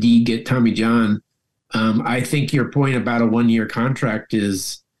indeed get Tommy John, I think your point about a 1-year contract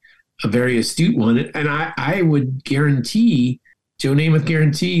is a very astute one. And I would guarantee, Joe Namath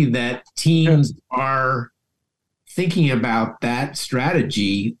guarantee, that teams are thinking about that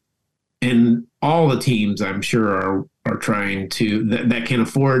strategy, and all the teams, I'm sure, are trying to, that can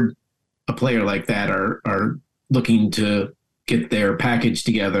afford a player like that, are looking to get their package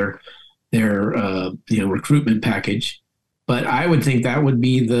together, their recruitment package. But I would think that would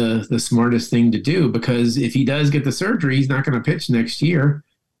be the smartest thing to do, because if he does get the surgery, he's not going to pitch next year.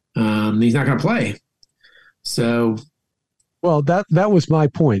 He's not going to play. So, well, that was my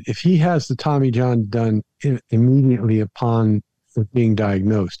point. If he has the Tommy John done immediately upon being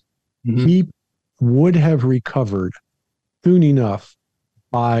diagnosed, he would have recovered soon enough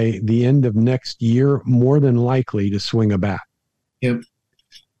by the end of next year, more than likely, to swing a bat. Yep.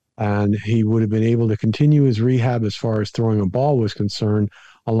 And he would have been able to continue his rehab as far as throwing a ball was concerned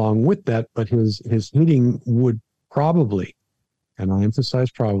along with that. But his hitting would probably, and I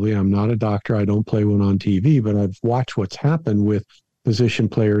emphasize probably, I'm not a doctor, I don't play one on TV, but I've watched what's happened with position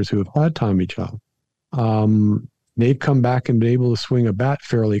players who have had Tommy John. They've come back and been able to swing a bat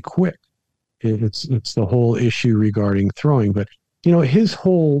fairly quick. It's the whole issue regarding throwing. But, his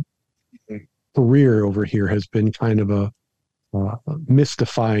whole career over here has been kind of a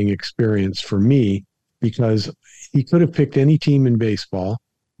mystifying experience for me, because he could have picked any team in baseball,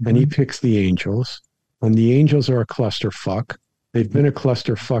 and he picks the Angels, and the Angels are a clusterfuck. They've been a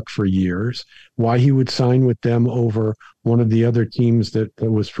clusterfuck for years. Why he would sign with them over one of the other teams that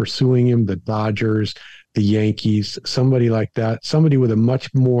was pursuing him, the Dodgers, the Yankees, somebody like that, somebody with a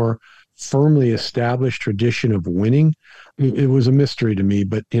much more firmly established tradition of winning, it was a mystery to me.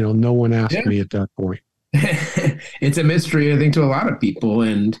 But, no one asked me at that point. It's a mystery, I think, to a lot of people.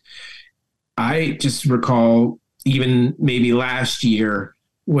 And I just recall even maybe last year,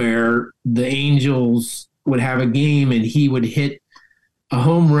 where the Angels would have a game and he would hit a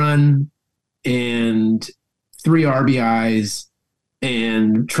home run and 3 RBIs,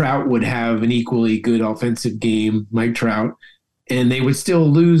 and Trout would have an equally good offensive game, Mike Trout, and they would still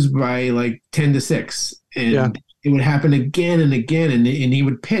lose by like 10-6. And it would happen again and again. And he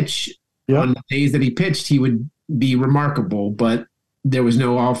would pitch on the days that he pitched, he would be remarkable, but there was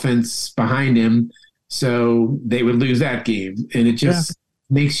no offense behind him. So they would lose that game. And it just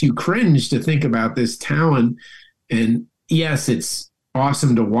makes you cringe to think about this talent. And yes, it's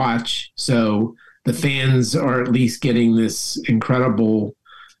awesome to watch. So the fans are at least getting this incredible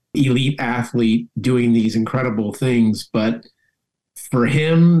elite athlete doing these incredible things. But for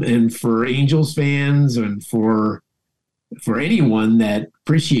him and for Angels fans and for anyone that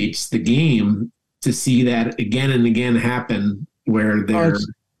appreciates the game, to see that again and again happen where they're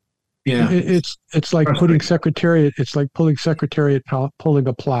it's like putting Secretariat. It's like pulling Secretariat, pulling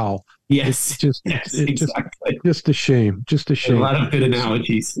a plow. Yes, exactly. Just a shame. Just a shame. A lot of good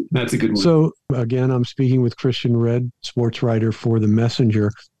analogies. That's a good one. So again, I'm speaking with Christian Red, sports writer for The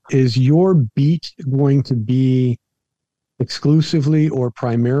Messenger. Is your beat going to be exclusively or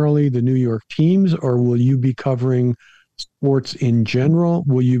primarily the New York teams, or will you be covering sports in general?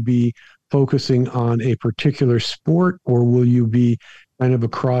 Will you be focusing on a particular sport, or will you be kind of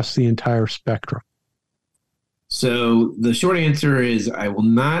across the entire spectrum? So the short answer is I will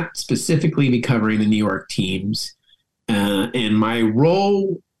not specifically be covering the New York teams. And my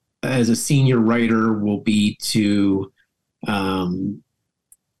role as a senior writer will be to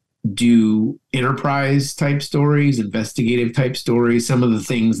do enterprise type stories, investigative type stories, some of the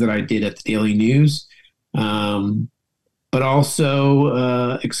things that I did at the Daily News, but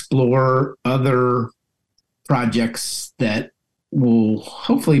also explore other projects that will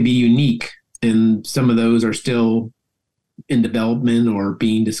hopefully be unique. And some of those are still in development or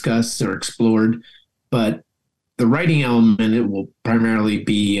being discussed or explored. But the writing element, it will primarily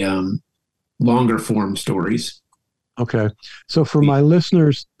be longer form stories. Okay. So for my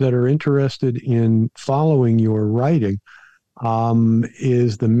listeners that are interested in following your writing,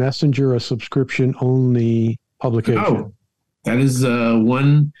 is The Messenger a subscription-only publication? Oh, that is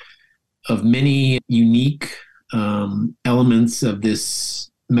one of many unique elements of this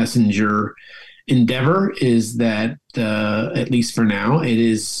Messenger endeavor, is that at least for now, it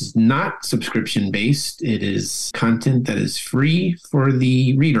is not subscription based. It is content that is free for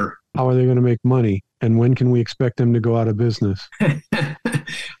the reader. How are they going to make money, and when can we expect them to go out of business?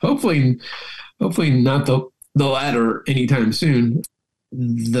 Hopefully not the latter anytime soon.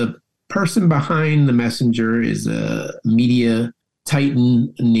 The person behind The Messenger is a media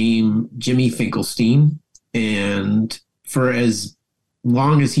titan named Jimmy Finkelstein, and for as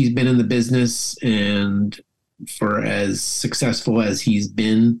long as he's been in the business and for as successful as he's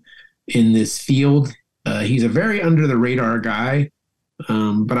been in this field, he's a very under the radar guy.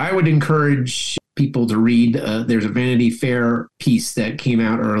 But I would encourage people to read. There's a Vanity Fair piece that came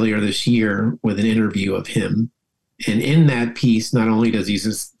out earlier this year with an interview of him. And in that piece, not only does he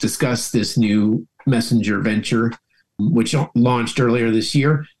discuss this new Messenger venture, which launched earlier this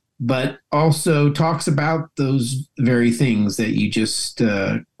year, but also talks about those very things that you just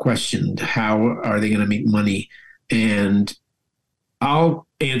questioned. How are they going to make money? And I'll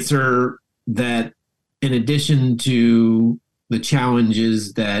answer that in addition to the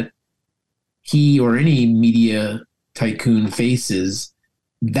challenges that he or any media tycoon faces,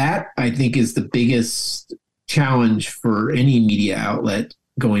 that I think is the biggest challenge for any media outlet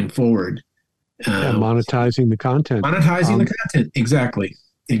going forward. Monetizing the content. Exactly.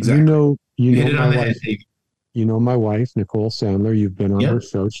 You know my wife. You know my wife, Nicole Sandler. You've been on her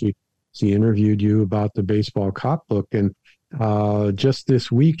show. She interviewed you about the baseball cop book, and just this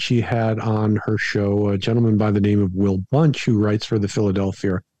week she had on her show a gentleman by the name of Will Bunch, who writes for the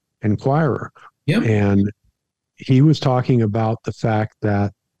Philadelphia Inquirer. Yep. And he was talking about the fact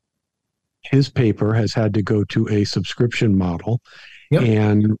that his paper has had to go to a subscription model. Yep.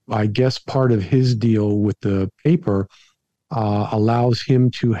 And I guess part of his deal with the paper allows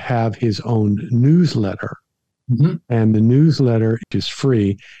him to have his own newsletter. Mm-hmm. And the newsletter is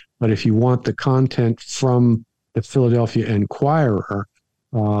free. But if you want the content from the Philadelphia Inquirer,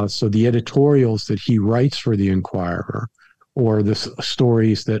 so the editorials that he writes for the Inquirer, or the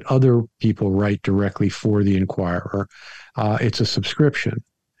stories that other people write directly for the Inquirer, it's a subscription.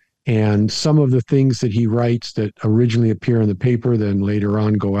 And some of the things that he writes that originally appear in the paper, then later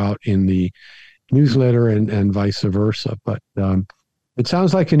on go out in the newsletter and vice versa. But it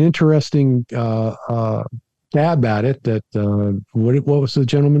sounds like an interesting stab at it. That what was the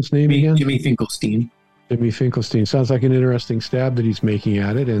gentleman's name again? Jimmy Finkelstein. Jimmy Finkelstein. Sounds like an interesting stab that he's making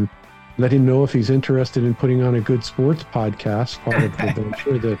at it, and let him know if he's interested in putting on a good sports podcast, part of the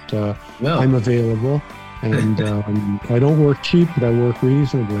venture, that I'm available. And I don't work cheap, but I work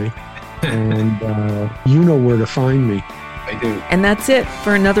reasonably. And you know where to find me. I do. And that's it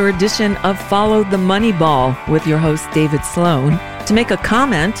for another edition of Follow the Moneyball with your host, David Sloan. To make a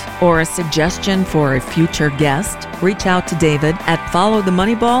comment or a suggestion for a future guest, reach out to David at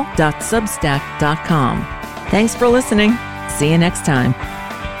followthemoneyball.substack.com. Thanks for listening. See you next time.